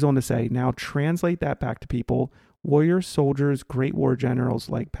 She goes on to say, now translate that back to people. Warriors, soldiers, great war generals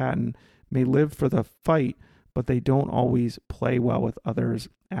like Patton may live for the fight, but they don't always play well with others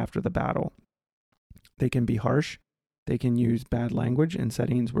after the battle. They can be harsh. They can use bad language in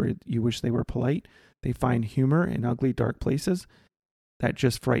settings where you wish they were polite. They find humor in ugly, dark places that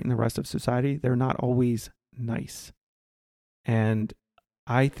just frighten the rest of society. They're not always nice. And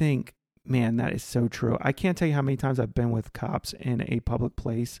I think, man, that is so true. I can't tell you how many times I've been with cops in a public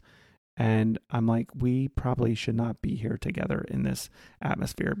place, and I'm like, we probably should not be here together in this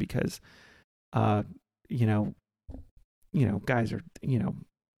atmosphere because, guys are,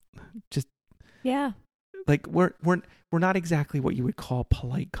 just yeah, like we're not exactly what you would call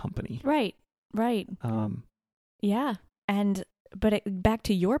polite company. Right. Yeah, but back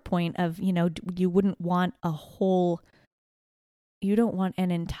to your point of you wouldn't want you don't want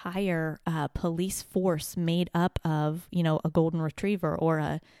an entire police force made up of a golden retriever or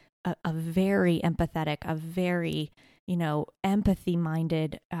a very empathetic, a very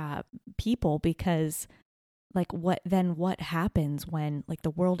empathy-minded people, because what happens when the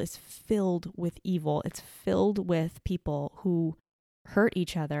world is filled with evil? It's filled with people who hurt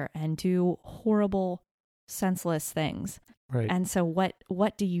each other and do horrible, senseless things. Right. And so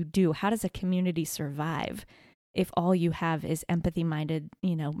what do you do? How does a community survive if all you have is empathy-minded,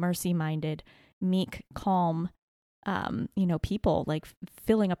 mercy-minded, meek, calm, people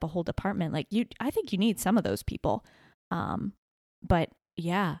filling up a whole department? I think you need some of those people. But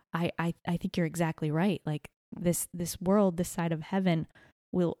yeah, I think you're exactly right. This world, this side of heaven,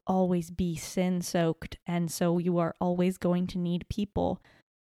 will always be sin-soaked. And so you are always going to need people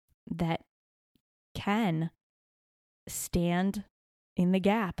that can stand in the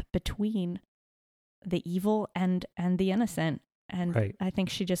gap between the evil and the innocent. And right. I think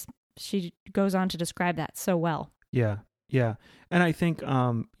she goes on to describe that so well. Yeah. And I think,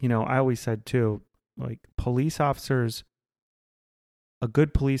 I always said too, police officers, a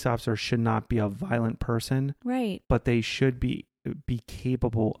good police officer should not be a violent person. Right. But they should be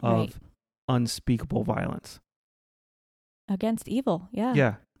capable of right. unspeakable violence. Against evil.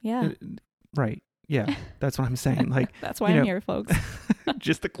 Yeah. Yeah. Right. Yeah. That's what I'm saying. That's why I'm here, folks.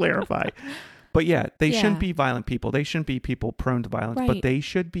 Just to clarify. But yeah, they shouldn't be violent people. They shouldn't be people prone to violence, right. but they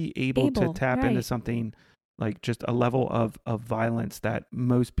should be able to tap right. into something just a level of violence that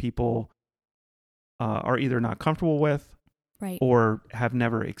most people are either not comfortable with Right. or have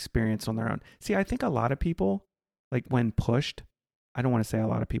never experienced on their own. See, I think a lot of people, like when pushed, I don't want to say a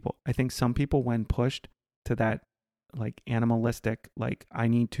lot of people, I think some people, when pushed to that like animalistic, like I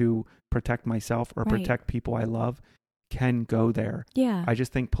need to protect myself or Right. protect people I love, can go there. Yeah. I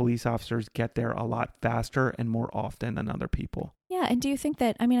just think police officers get there a lot faster and more often than other people. Yeah. And do you think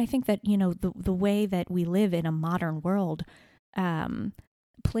that, I mean, I think that, you know, the way that we live in a modern world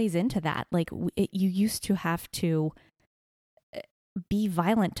plays into that. Like you used to have to be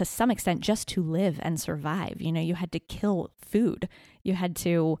violent to some extent just to live and survive. You know, you had to kill food. You had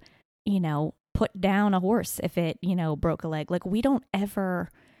to, you know, put down a horse if it, you know, broke a leg. Like we don't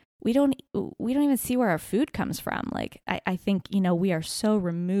even see where our food comes from. Like I think, you know, we are so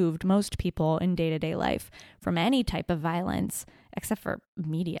removed, most people in day-to-day life, from any type of violence except for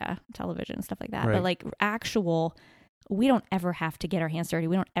media, television, stuff like that. Right. But like we don't ever have to get our hands dirty.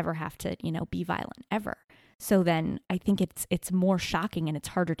 We don't ever have to, you know, be violent ever. So then I think it's more shocking and it's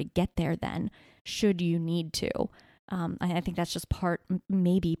harder to get there then, should you need to. I think that's just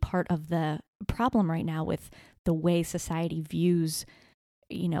maybe part of the problem right now with the way society views,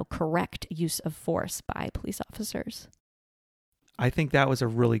 you know, correct use of force by police officers. I think that was a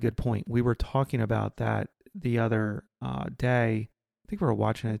really good point. We were talking about that the other day. I think we were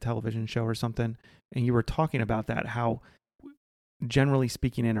watching a television show or something, and you were talking about that, how generally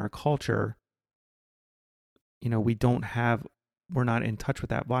speaking in our culture, you know, we're not in touch with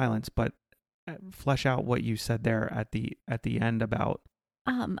that violence, but flesh out what you said there at the end about.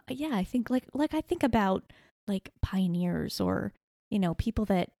 Yeah, I think like I think about like pioneers or, you know, people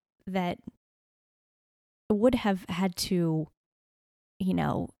that would have had to, you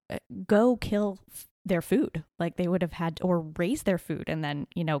know, go kill their food. Like they would have had, or raise their food and then,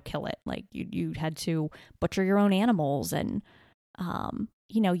 you know, kill it. Like you had to butcher your own animals and,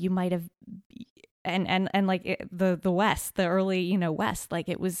 you know, you might have, and like the West, the early, you know, West, like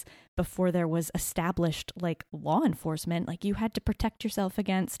it was before there was established like law enforcement. Like you had to protect yourself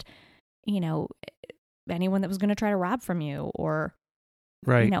against, you know, anyone that was going to try to rob from you, or,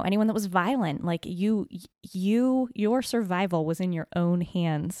 right, you know, anyone that was violent. Like your survival was in your own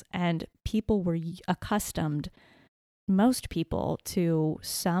hands, and people were accustomed, most people, to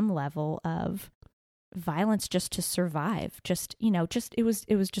some level of violence just to survive. Just, you know, just it was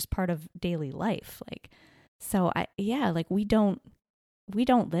just part of daily life. Like, so like we don't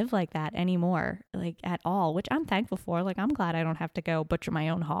live like that anymore, like at all, which I'm thankful for. Like I'm glad I don't have to go butcher my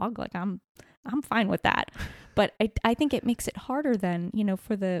own hog. Like I'm fine with that. But I think it makes it harder then, you know,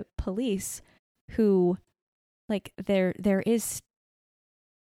 for the police, who like there's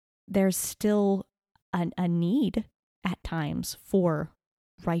still a need at times for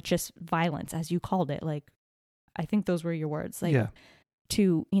righteous violence, as you called it. Like I think those were your words, like, yeah,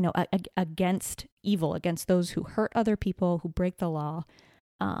 to, you know, against evil, against those who hurt other people, who break the law,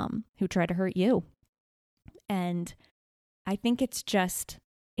 who try to hurt you. And I think it's just,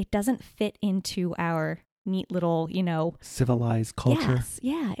 it doesn't fit into our neat little, you know, civilized culture. Yes,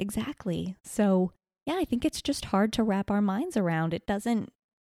 yeah, exactly. So yeah, I think it's just hard to wrap our minds around. It doesn't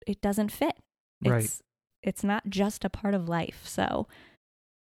fit. Right. It's not just a part of life. So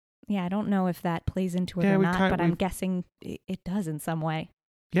yeah, I don't know if that plays into it Yeah, or not, but I'm guessing it does in some way.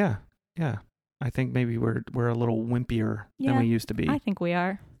 Yeah. Yeah. I think maybe we're a little wimpier than we used to be. I think we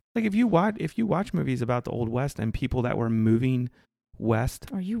are. Like if you watch movies about the Old West and people that were moving west,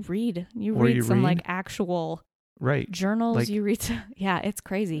 or you read you some read, like actual right, journals, like, you read, yeah, it's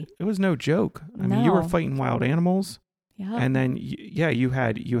crazy. It was no joke. I mean, you were fighting wild animals. Yeah. And then you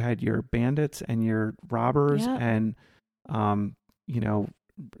had your bandits and your robbers, and you know,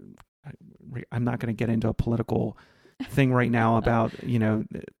 I'm not going to get into a political thing right now about, you know,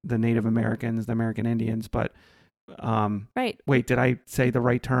 the Native Americans, the American Indians, but right. Wait, did I say the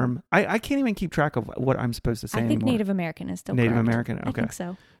right term? I can't even keep track of what I'm supposed to say anymore. I think Native American is still Native correct. American. Okay. I think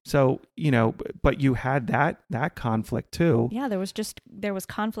so. So, you know, but you had that conflict too. Yeah, there was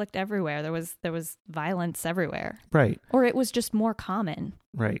conflict everywhere. There was violence everywhere. Right. Or it was just more common.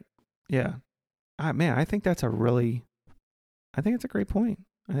 Right. Yeah. Man, I think it's a great point.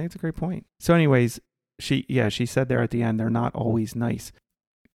 So anyways, she said there at the end, they're not always nice.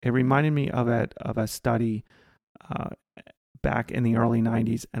 It reminded me of a study back in the early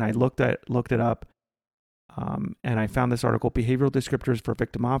 90s, and I looked it up, and I found this article, Behavioral Descriptors for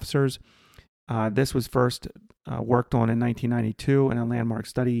Victim Officers. This was first worked on in 1992 in a landmark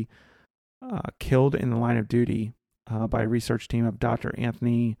study, Killed in the Line of Duty, by a research team of Dr.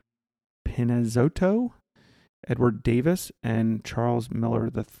 Anthony Pinizzotto, Edward Davis, and Charles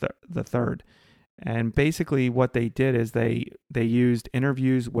Miller III. And basically what they did is they used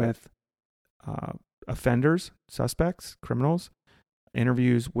interviews with offenders, suspects, criminals,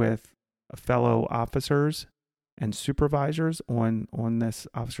 interviews with fellow officers and supervisors on this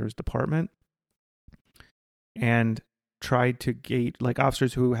officer's department, and tried to gauge, like,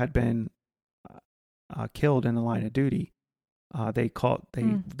 officers who had been killed in the line of duty. They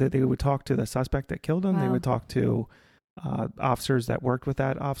would talk to the suspect that killed them. Wow. They would talk to officers that worked with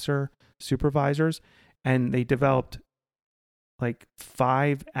that officer, supervisors, and they developed like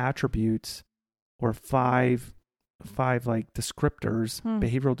 5 attributes or five like descriptors,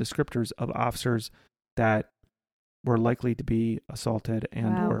 behavioral descriptors of officers that were likely to be assaulted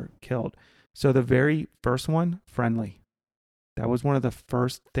and or killed. So the very first one, friendly. That was one of the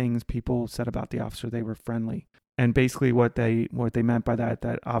first things people said about the officer. They were friendly. And basically what they meant by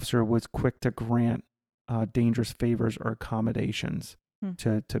that officer was quick to grant dangerous favors or accommodations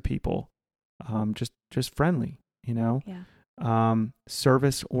to people. Just friendly, you know? Yeah.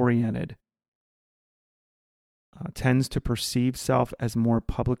 Service oriented. Tends to perceive self as more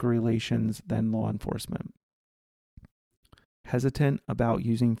public relations than law enforcement. Hesitant about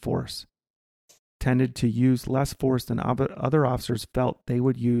using force. Tended to use less force than other officers felt they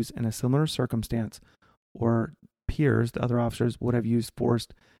would use in a similar circumstance, or peers, the other officers, would have used force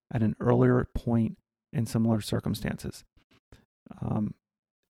at an earlier point in similar circumstances. And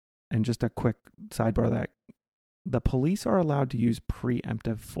just a quick sidebar of that, the police are allowed to use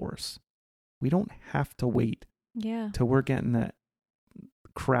preemptive force. We don't have to wait till we're getting that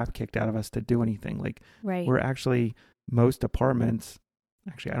crap kicked out of us to do anything. Like, we're actually, most departments,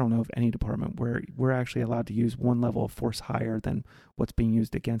 actually, I don't know of any department where we're actually allowed to use one level of force higher than what's being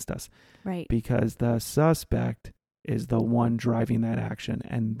used against us. Right. Because the suspect is the one driving that action,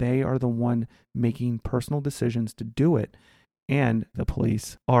 and they are the one making personal decisions to do it. And the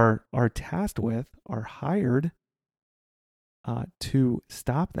police are tasked with, are hired to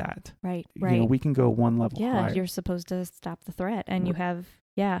stop that. Right. You know, we can go one level higher. Yeah, you're supposed to stop the threat, and you have,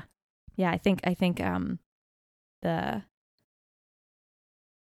 I think the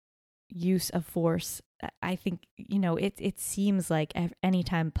use of force, I think, you know, it seems like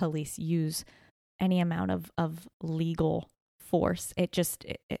anytime police use any amount of legal force, it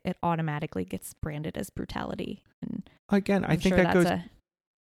automatically gets branded as brutality. And again, I think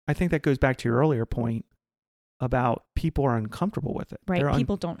that goes back to your earlier point about people are uncomfortable with it. Right.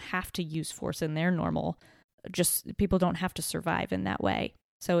 People don't have to use force in their normal, people don't have to survive in that way.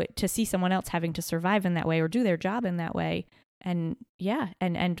 So to see someone else having to survive in that way or do their job in that way, and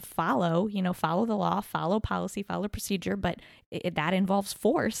follow the law, follow policy, follow procedure, but that involves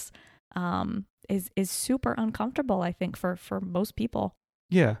force, is super uncomfortable, I think, for most people.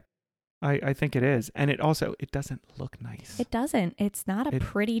 Yeah, I think it is. And it doesn't look nice. It doesn't. It's not a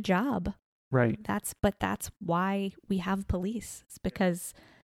pretty job. Right. That's why we have police. It's because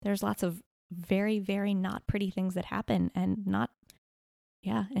there's lots of very, very not pretty things that happen, and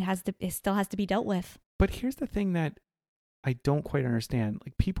it still has to be dealt with. But here's the thing that I don't quite understand.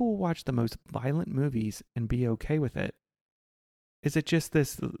 Like, people will watch the most violent movies and be okay with it. Is it just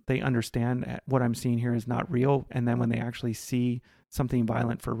this, they understand what I'm seeing here is not real, and then when they actually see something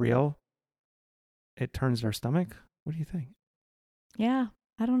violent for real, it turns their stomach? What do you think? Yeah,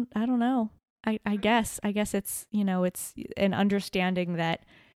 I don't know. I guess it's, it's an understanding that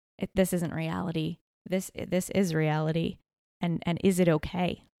this isn't reality. This is reality, and is it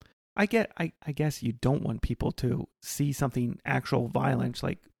okay? I guess you don't want people to see something actual violence,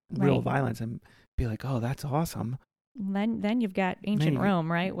 like real violence, and be like, "Oh, that's awesome." Then you've got ancient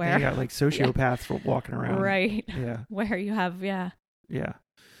Rome, right? Where you got like sociopaths walking around, right? Yeah, where you have yeah.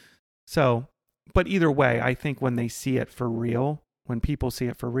 So, but either way, I think when they see it for real, when people see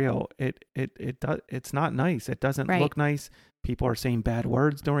it for real, it's not nice. It doesn't look nice. People are saying bad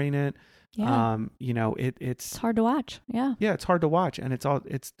words during it. Yeah. It's hard to watch. Yeah. Yeah, it's hard to watch, and it's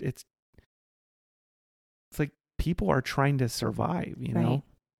like people are trying to survive, you know?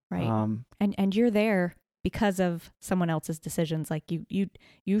 Right. And you're there because of someone else's decisions. Like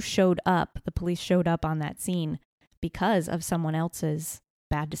you showed up, the police showed up on that scene because of someone else's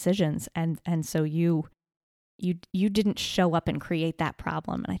bad decisions, and so you didn't show up and create that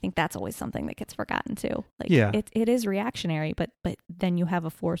problem. And I think that's always something that gets forgotten too. Like, it is reactionary, but then you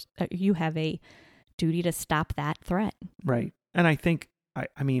have you have a duty to stop that threat. Right. And I think, I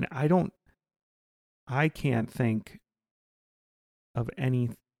can't think of any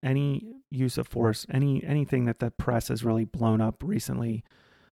use of force, anything that the press has really blown up recently.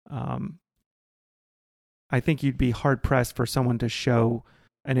 I think you'd be hard pressed for someone to show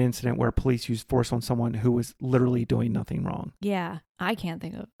an incident where police used force on someone who was literally doing nothing wrong. Yeah, I can't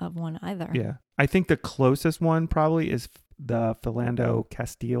think of one either. Yeah. I think the closest one probably is the Philando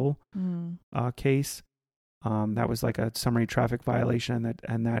Castile case. That was like a summary traffic violation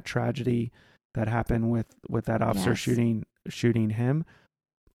and that tragedy that happened with that officer shooting him.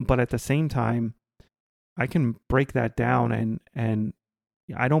 But at the same time, I can break that down and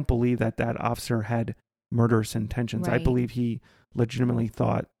I don't believe that officer had murderous intentions. Right. I believe he legitimately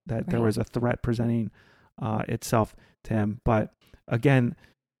thought that there was a threat presenting itself to him. But again,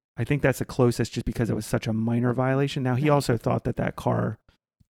 I think that's the closest just because it was such a minor violation. Now, he also thought that car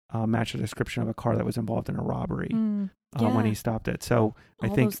matched the description of a car that was involved in a robbery when he stopped it. So I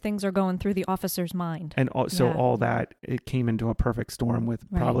think those things are going through the officer's mind. And so all that, it came into a perfect storm with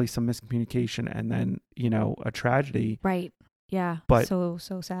probably some miscommunication and then, a tragedy. Right. Yeah. But so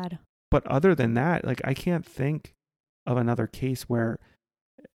sad. But other than that, like, I can't think of another case where,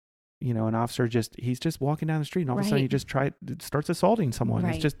 an officer he's just walking down the street and all of a sudden he starts assaulting someone.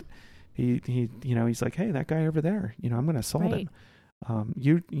 It's just, he's like, hey, that guy over there, I'm going to assault him.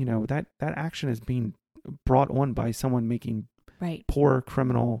 That action is being brought on by someone making poor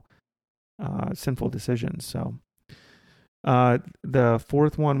criminal, sinful decisions. So, the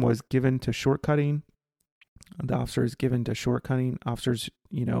fourth one was given to shortcutting. The officer is given to shortcutting. Officers,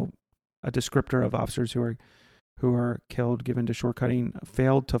 a descriptor of officers who are killed, given to shortcutting,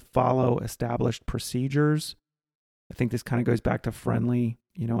 failed to follow established procedures. I think this kind of goes back to friendly,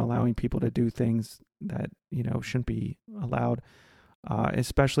 allowing people to do things that, shouldn't be allowed,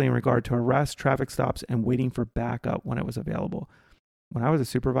 especially in regard to arrests, traffic stops, and waiting for backup when it was available. When I was a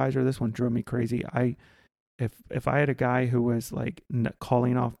supervisor, this one drove me crazy. If I had a guy who was like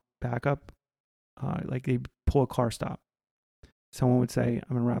calling off backup, like they'd pull a car stop, someone would say,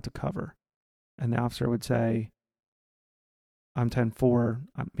 I'm en route to cover. And the officer would say, I'm 10-4,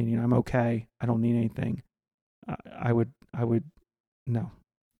 meaning I'm okay. I don't need anything. I would, no,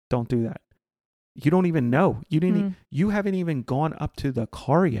 don't do that. You don't even know. You haven't even gone up to the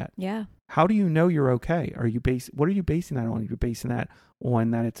car yet. Yeah. How do you know you're okay? What are you basing that on? Are you basing that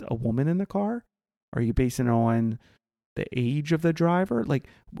on that it's a woman in the car? Are you basing it on the age of the driver? Like,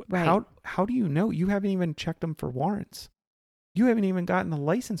 how do you know? You haven't even checked them for warrants. You haven't even gotten the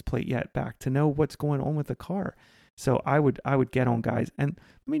license plate yet back to know what's going on with the car. So I would get on guys. And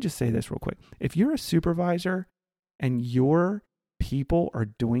let me just say this real quick. If you're a supervisor and your people are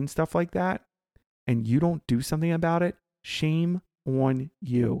doing stuff like that and you don't do something about it, shame on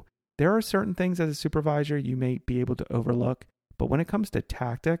you. There are certain things as a supervisor you may be able to overlook, but when it comes to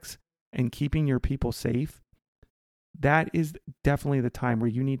tactics and keeping your people safe, that is definitely the time where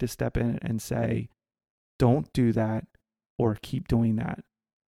you need to step in and say, don't do that or keep doing that.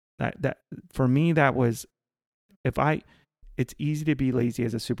 That for me, that was, it's easy to be lazy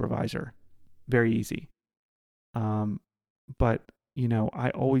as a supervisor, very easy. But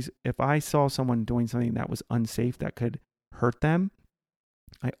if I saw someone doing something that was unsafe that could hurt them,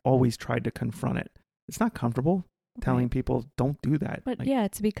 I always tried to confront it. It's not comfortable telling people don't do that. But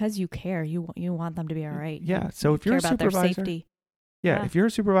it's because you care. You want them to be all right. Yeah. So if you're a supervisor, their safety. Yeah, if you're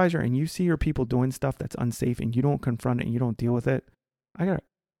a supervisor and you see your people doing stuff that's unsafe and you don't confront it and you don't deal with it, I got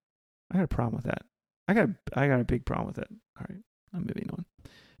a problem with that. I got a big problem with it. All right, I'm moving on.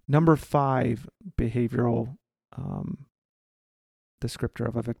 Number 5, behavioral descriptor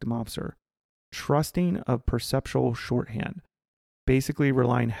of a victim officer: trusting of perceptual shorthand. Basically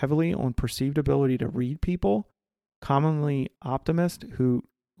relying heavily on perceived ability to read people, commonly optimist who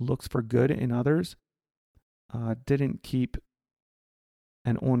looks for good in others, didn't keep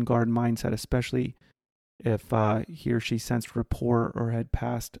an on-guard mindset, especially if he or she sensed rapport or had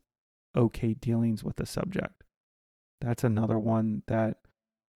past okay dealings with the subject. That's another one that,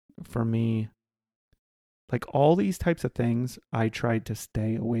 for me, like all these types of things, I tried to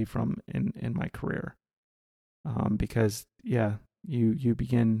stay away from in my career. Because you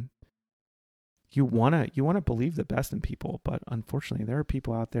begin, you want to believe the best in people, but unfortunately there are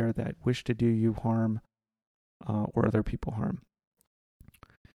people out there that wish to do you harm, or other people harm.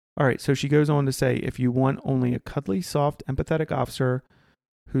 All right, so she goes on to say, if you want only a cuddly, soft, empathetic officer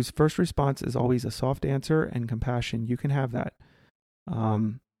whose first response is always a soft answer and compassion, you can have that.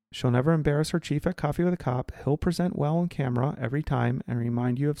 She'll never embarrass her chief at Coffee with a Cop. He'll present well on camera every time and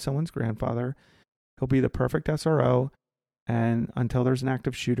remind you of someone's grandfather. He'll be the perfect SRO, and until there's an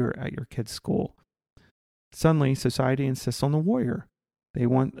active shooter at your kid's school. Suddenly, society insists on the warrior. They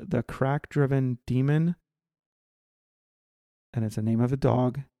want the crack-driven demon, and it's the name of a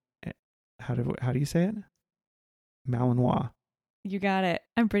dog. How do you say it? Malinois. You got it.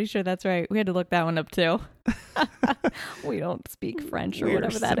 I'm pretty sure that's right. We had to look that one up too. We don't speak French or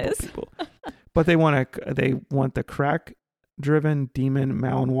whatever that is. But they want the crack-driven demon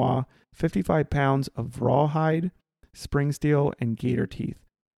Malinois, 55 pounds of rawhide, spring steel and gator teeth,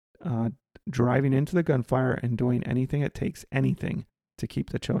 driving into the gunfire and doing anything it takes, anything, to keep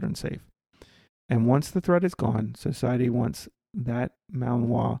the children safe. And once the threat is gone, society wants that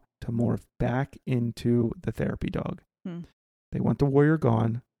Malinois to morph back into the therapy dog. They want the warrior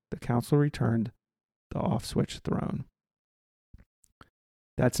gone, the counselor returned, the off switch thrown.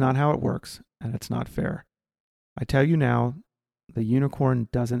 That's not how it works, and it's not fair. I tell you now, the unicorn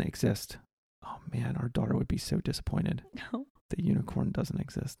doesn't exist. Oh man, our daughter would be so disappointed. No. The unicorn doesn't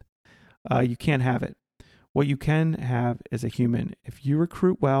exist. You can't have it. What you can have is a human. If you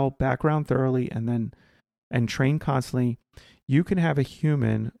recruit well, background thoroughly, and train constantly, you can have a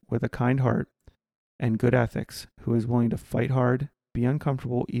human with a kind heart and good ethics who is willing to fight hard, be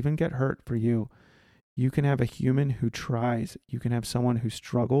uncomfortable, even get hurt for you. You can have a human who tries. You can have someone who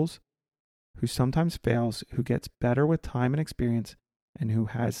struggles, who sometimes fails, who gets better with time and experience, and who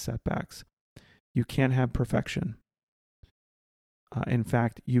has setbacks. You can't have perfection. In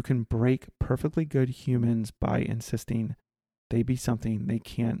fact, you can break perfectly good humans by insisting they be something they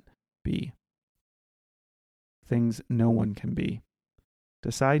can't be. Things no one can be.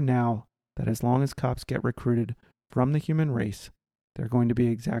 Decide now that as long as cops get recruited from the human race, they're going to be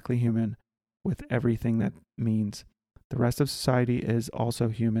exactly human with everything that means. The rest of society is also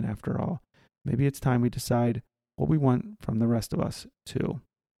human after all. Maybe it's time we decide what we want from the rest of us too.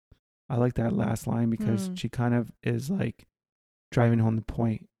 I like that last line because she kind of is like driving home the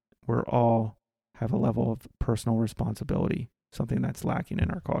point. We're all have a level of personal responsibility, something that's lacking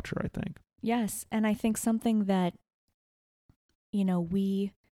in our culture, I think. Yes, and I think something that, you know,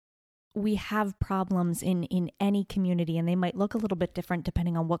 we have problems in any community, and they might look a little bit different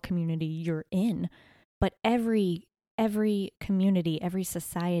depending on what community you're in, but every community, every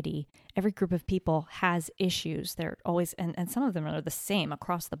society, every group of people has issues. They're always, and some of them are the same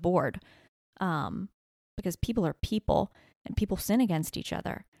across the board, because people are people, and people sin against each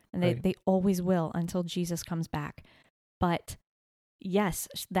other, and they always will until Jesus comes back. But yes,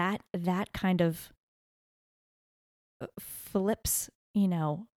 that kind of flips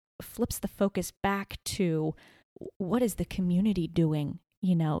the focus back to what is the community doing,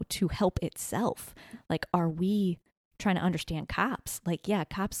 to help itself? Like, are we trying to understand cops? Like, yeah,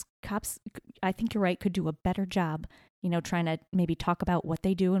 cops, I think you're right, could do a better job, trying to maybe talk about what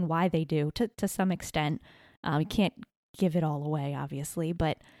they do and why they do to some extent. You can't give it all away, obviously,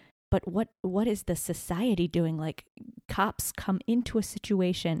 but what is the society doing? Like, cops come into a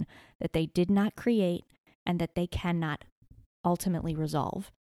situation that they did not create and that they cannot ultimately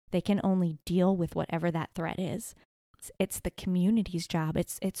resolve. They can only deal with whatever that threat is. It's the community's job.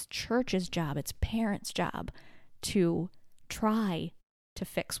 It's church's job. It's parents' job to try to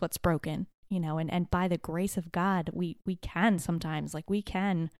fix what's broken, and by the grace of God, we can sometimes, we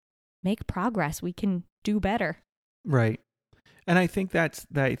can make progress. We can do better. Right. And I think that's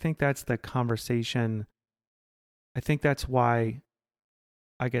the conversation. I think that's why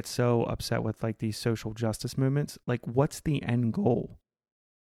I get so upset with these social justice movements. What's the end goal?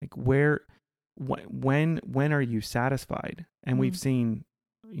 When are you satisfied? And we've seen,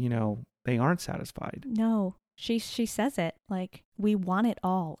 they aren't satisfied. No, she says it, we want it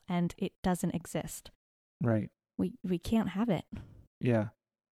all and it doesn't exist. Right. We can't have it. Yeah.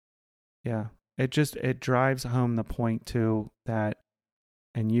 Yeah. It drives home the point too that,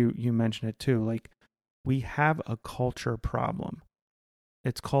 and you mentioned it too, we have a culture problem.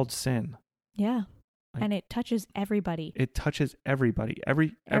 It's called sin. Yeah. And it touches everybody. It touches everybody,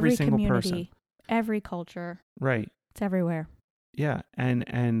 every single community, person, every culture. Right. It's everywhere. Yeah. And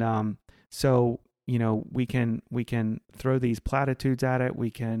so, we can throw these platitudes at it.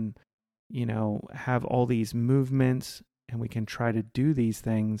 We can, have all these movements and we can try to do these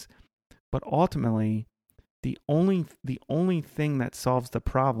things. But ultimately, the only thing that solves the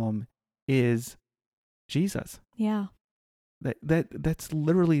problem is Jesus. Yeah. That's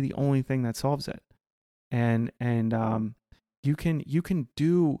literally the only thing that solves it. And you can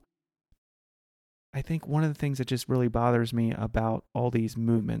do. I think one of the things that just really bothers me about all these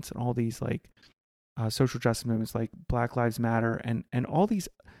movements and all these social justice movements like Black Lives Matter and all these,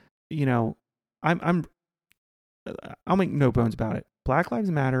 I'll make no bones about it. Black Lives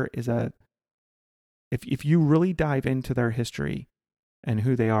Matter is if you really dive into their history and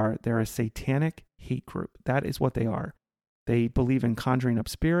who they are, they're a satanic hate group. That is what they are. They believe in conjuring up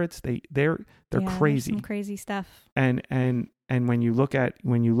spirits. They're crazy. Some crazy stuff. And when you look at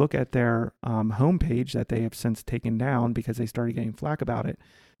their homepage that they have since taken down because they started getting flack about it,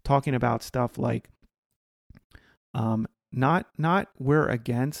 talking about stuff like not we're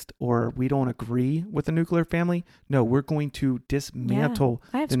against or we don't agree with the nuclear family. No, we're going to dismantle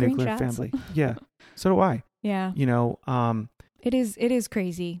the nuclear family. Yeah. So do I. Yeah. It is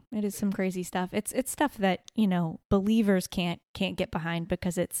crazy. It is some crazy stuff. It's stuff that, believers can't get behind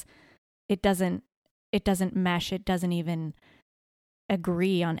because it doesn't mesh. It doesn't even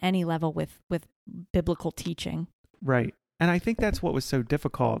agree on any level with biblical teaching. Right. And I think that's what was so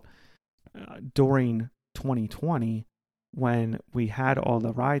difficult during 2020 when we had all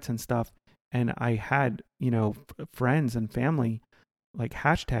the riots and stuff. And I had, friends and family like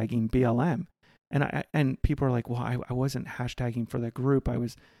hashtagging BLM. And people are like, well, I wasn't hashtagging for the group. I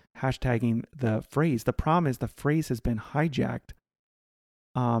was hashtagging the phrase. The problem is the phrase has been hijacked,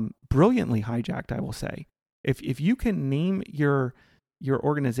 brilliantly hijacked, I will say. If you can name your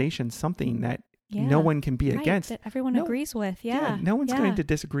organization something that no one can be against, that everyone agrees with. Yeah. No one's going to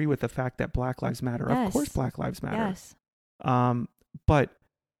disagree with the fact that Black Lives Matter. Yes. Of course, Black Lives Matter. Yes. But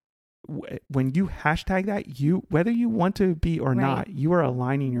when you hashtag that, whether you want to be or not, you are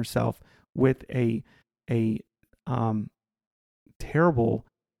aligning yourself with a terrible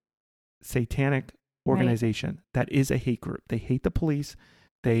satanic organization that is a hate group. They hate the police.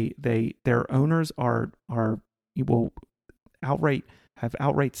 Their owners have outright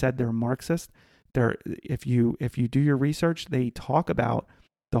said they're Marxist. If you do your research, they talk about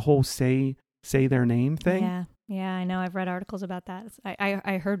the whole say their name thing. Yeah, I know. I've read articles about that.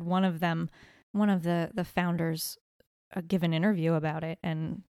 I heard one of the founders give an interview about it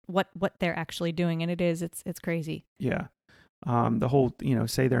and what they're actually doing, and it's crazy. Yeah. The whole,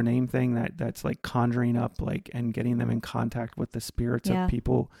 say their name thing that's like conjuring up and getting them in contact with the spirits of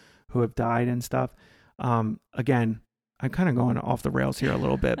people who have died and stuff. Again, I'm kind of going off the rails here a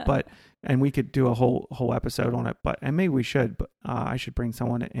little bit, and we could do a whole episode on it, and maybe we should, but I should bring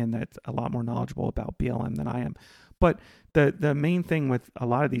someone in that's a lot more knowledgeable about BLM than I am. But the main thing with a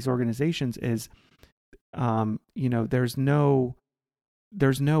lot of these organizations is, there's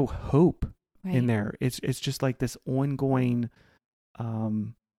no hope in there. It's just like this ongoing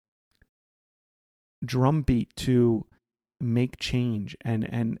drumbeat to make change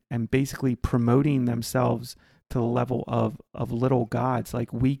and basically promoting themselves to the level of little gods.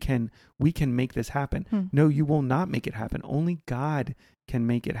 Like we can make this happen. No, you will not make it happen. Only God can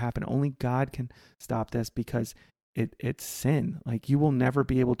make it happen. Only God can stop this because it's sin. Like you will never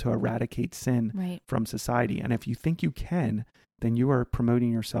be able to eradicate sin from society. And if you think you can, then you are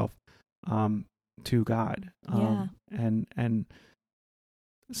promoting yourself to God. And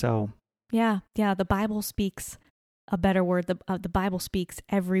so. Yeah. The Bible speaks a better word. The Bible speaks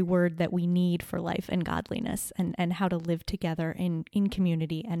every word that we need for life and godliness and how to live together in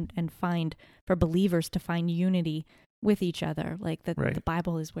community and find, for believers to find unity with each other. Like the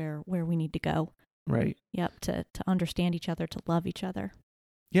Bible is where we need to go. Right. Yep. To understand each other, to love each other.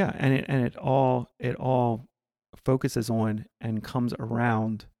 Yeah. And it all focuses on and comes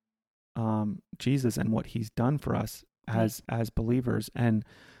around Jesus and what he's done for us as believers. And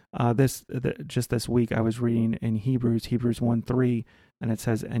just this week, I was reading in Hebrews 1:3, and it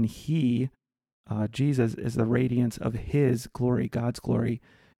says, and he, Jesus, is the radiance of his glory, God's glory,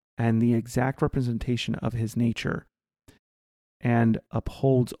 and the exact representation of his nature, and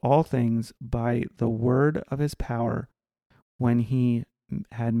upholds all things by the word of his power. When he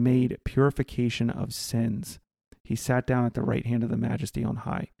had made purification of sins, he sat down at the right hand of the Majesty on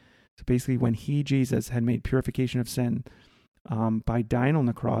high. So basically, when Jesus, had made purification of sin, by dying on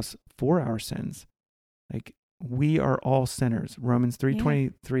the cross for our sins, like we are all sinners. Romans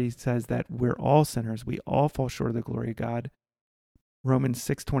 3:23 says that we're all sinners. We all fall short of the glory of God. Romans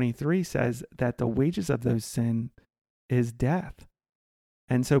 6:23 says that the wages of those sin is death.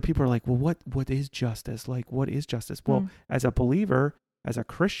 And so people are like, well, what is justice? Like, what is justice? Well, as a believer, as a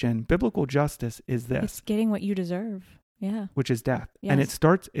Christian, biblical justice is this. It's getting what you deserve. Yeah. Which is death. Yes. And it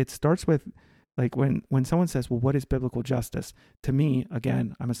starts with, like, when someone says, well, what is biblical justice? To me,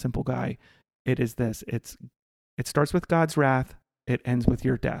 again, I'm a simple guy. It is this. It starts with God's wrath. It ends with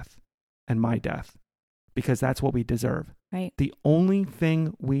your death and my death, because that's what we deserve. Right. The only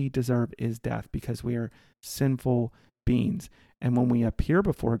thing we deserve is death, because we are sinful beings. And when we appear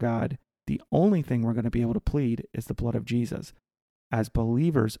before God, the only thing we're going to be able to plead is the blood of Jesus. As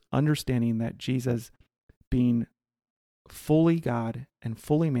believers, understanding that Jesus, being fully God and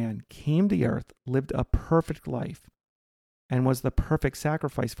fully man, came to earth, lived a perfect life, and was the perfect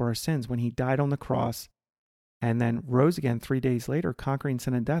sacrifice for our sins when he died on the cross and then rose again 3 days later, conquering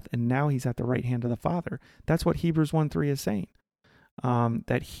sin and death. And now he's at the right hand of the Father. That's what Hebrews 1:3 is saying.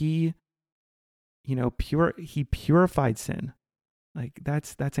 That he, he purified sin. Like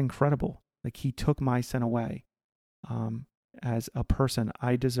that's incredible. Like he took my sin away. As a person,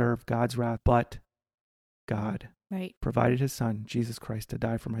 I deserve God's wrath, but God Right. provided his son, Jesus Christ, to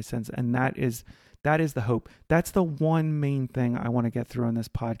die for my sins. And that is the hope. That's the one main thing I want to get through on this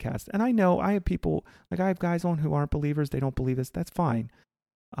podcast. And I know I have people, like I have guys on who aren't believers. They don't believe this. That's fine.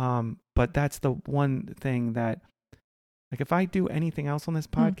 But that's the one thing that, like, if I do anything else on this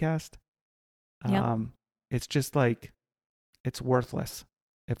podcast, it's just like, it's worthless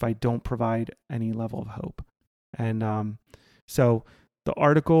if I don't provide any level of hope. And so the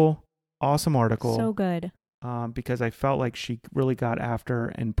article, awesome article. So good. Because I felt like she really got after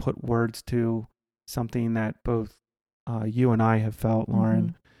and put words to something that both you and I have felt,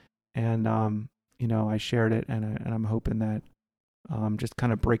 Lauren. And, I shared it, and I'm hoping that just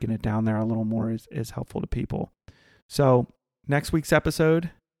kind of breaking it down there a little more is helpful to people. So next week's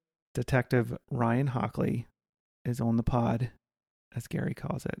episode, Detective Ryan Hockley is on the as Gary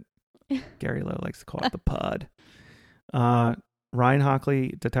calls it. Gary Lowe likes to call it the pod.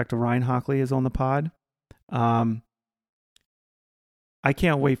 Detective Ryan Hockley is on the pod. I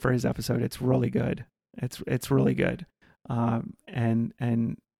can't wait for his episode. It's really good. It's really good. And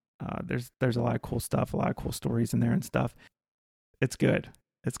there's a lot of cool stuff, a lot of cool stories in there and stuff. It's good.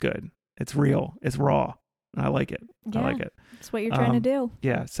 It's good. It's real. It's raw. I like it. Yeah, I like it. That's what you're trying to do.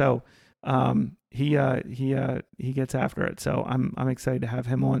 Yeah. So, he gets after it. So I'm excited to have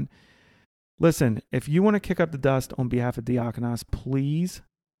him on. Listen, if you want to kick up the dust on behalf of Diakonos, please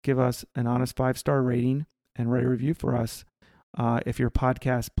give us an honest 5-star rating and write a review for us. If your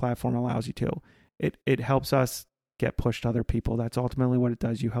podcast platform allows you to, it helps us get pushed to other people. That's ultimately what it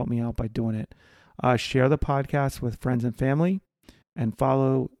does. You help me out by doing it. Share the podcast with friends and family, and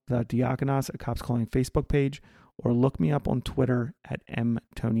follow the Diakonos, a Cops Calling Facebook page, or look me up on Twitter at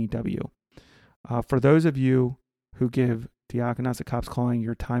mtonyw. For those of you who give Diakonos, a Cops Calling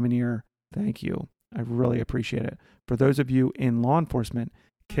your time and ear, thank you. I really appreciate it. For those of you in law enforcement,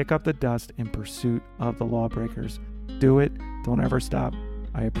 kick up the dust in pursuit of the lawbreakers. Do it. Don't ever stop.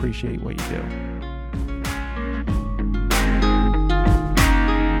 I appreciate what you do.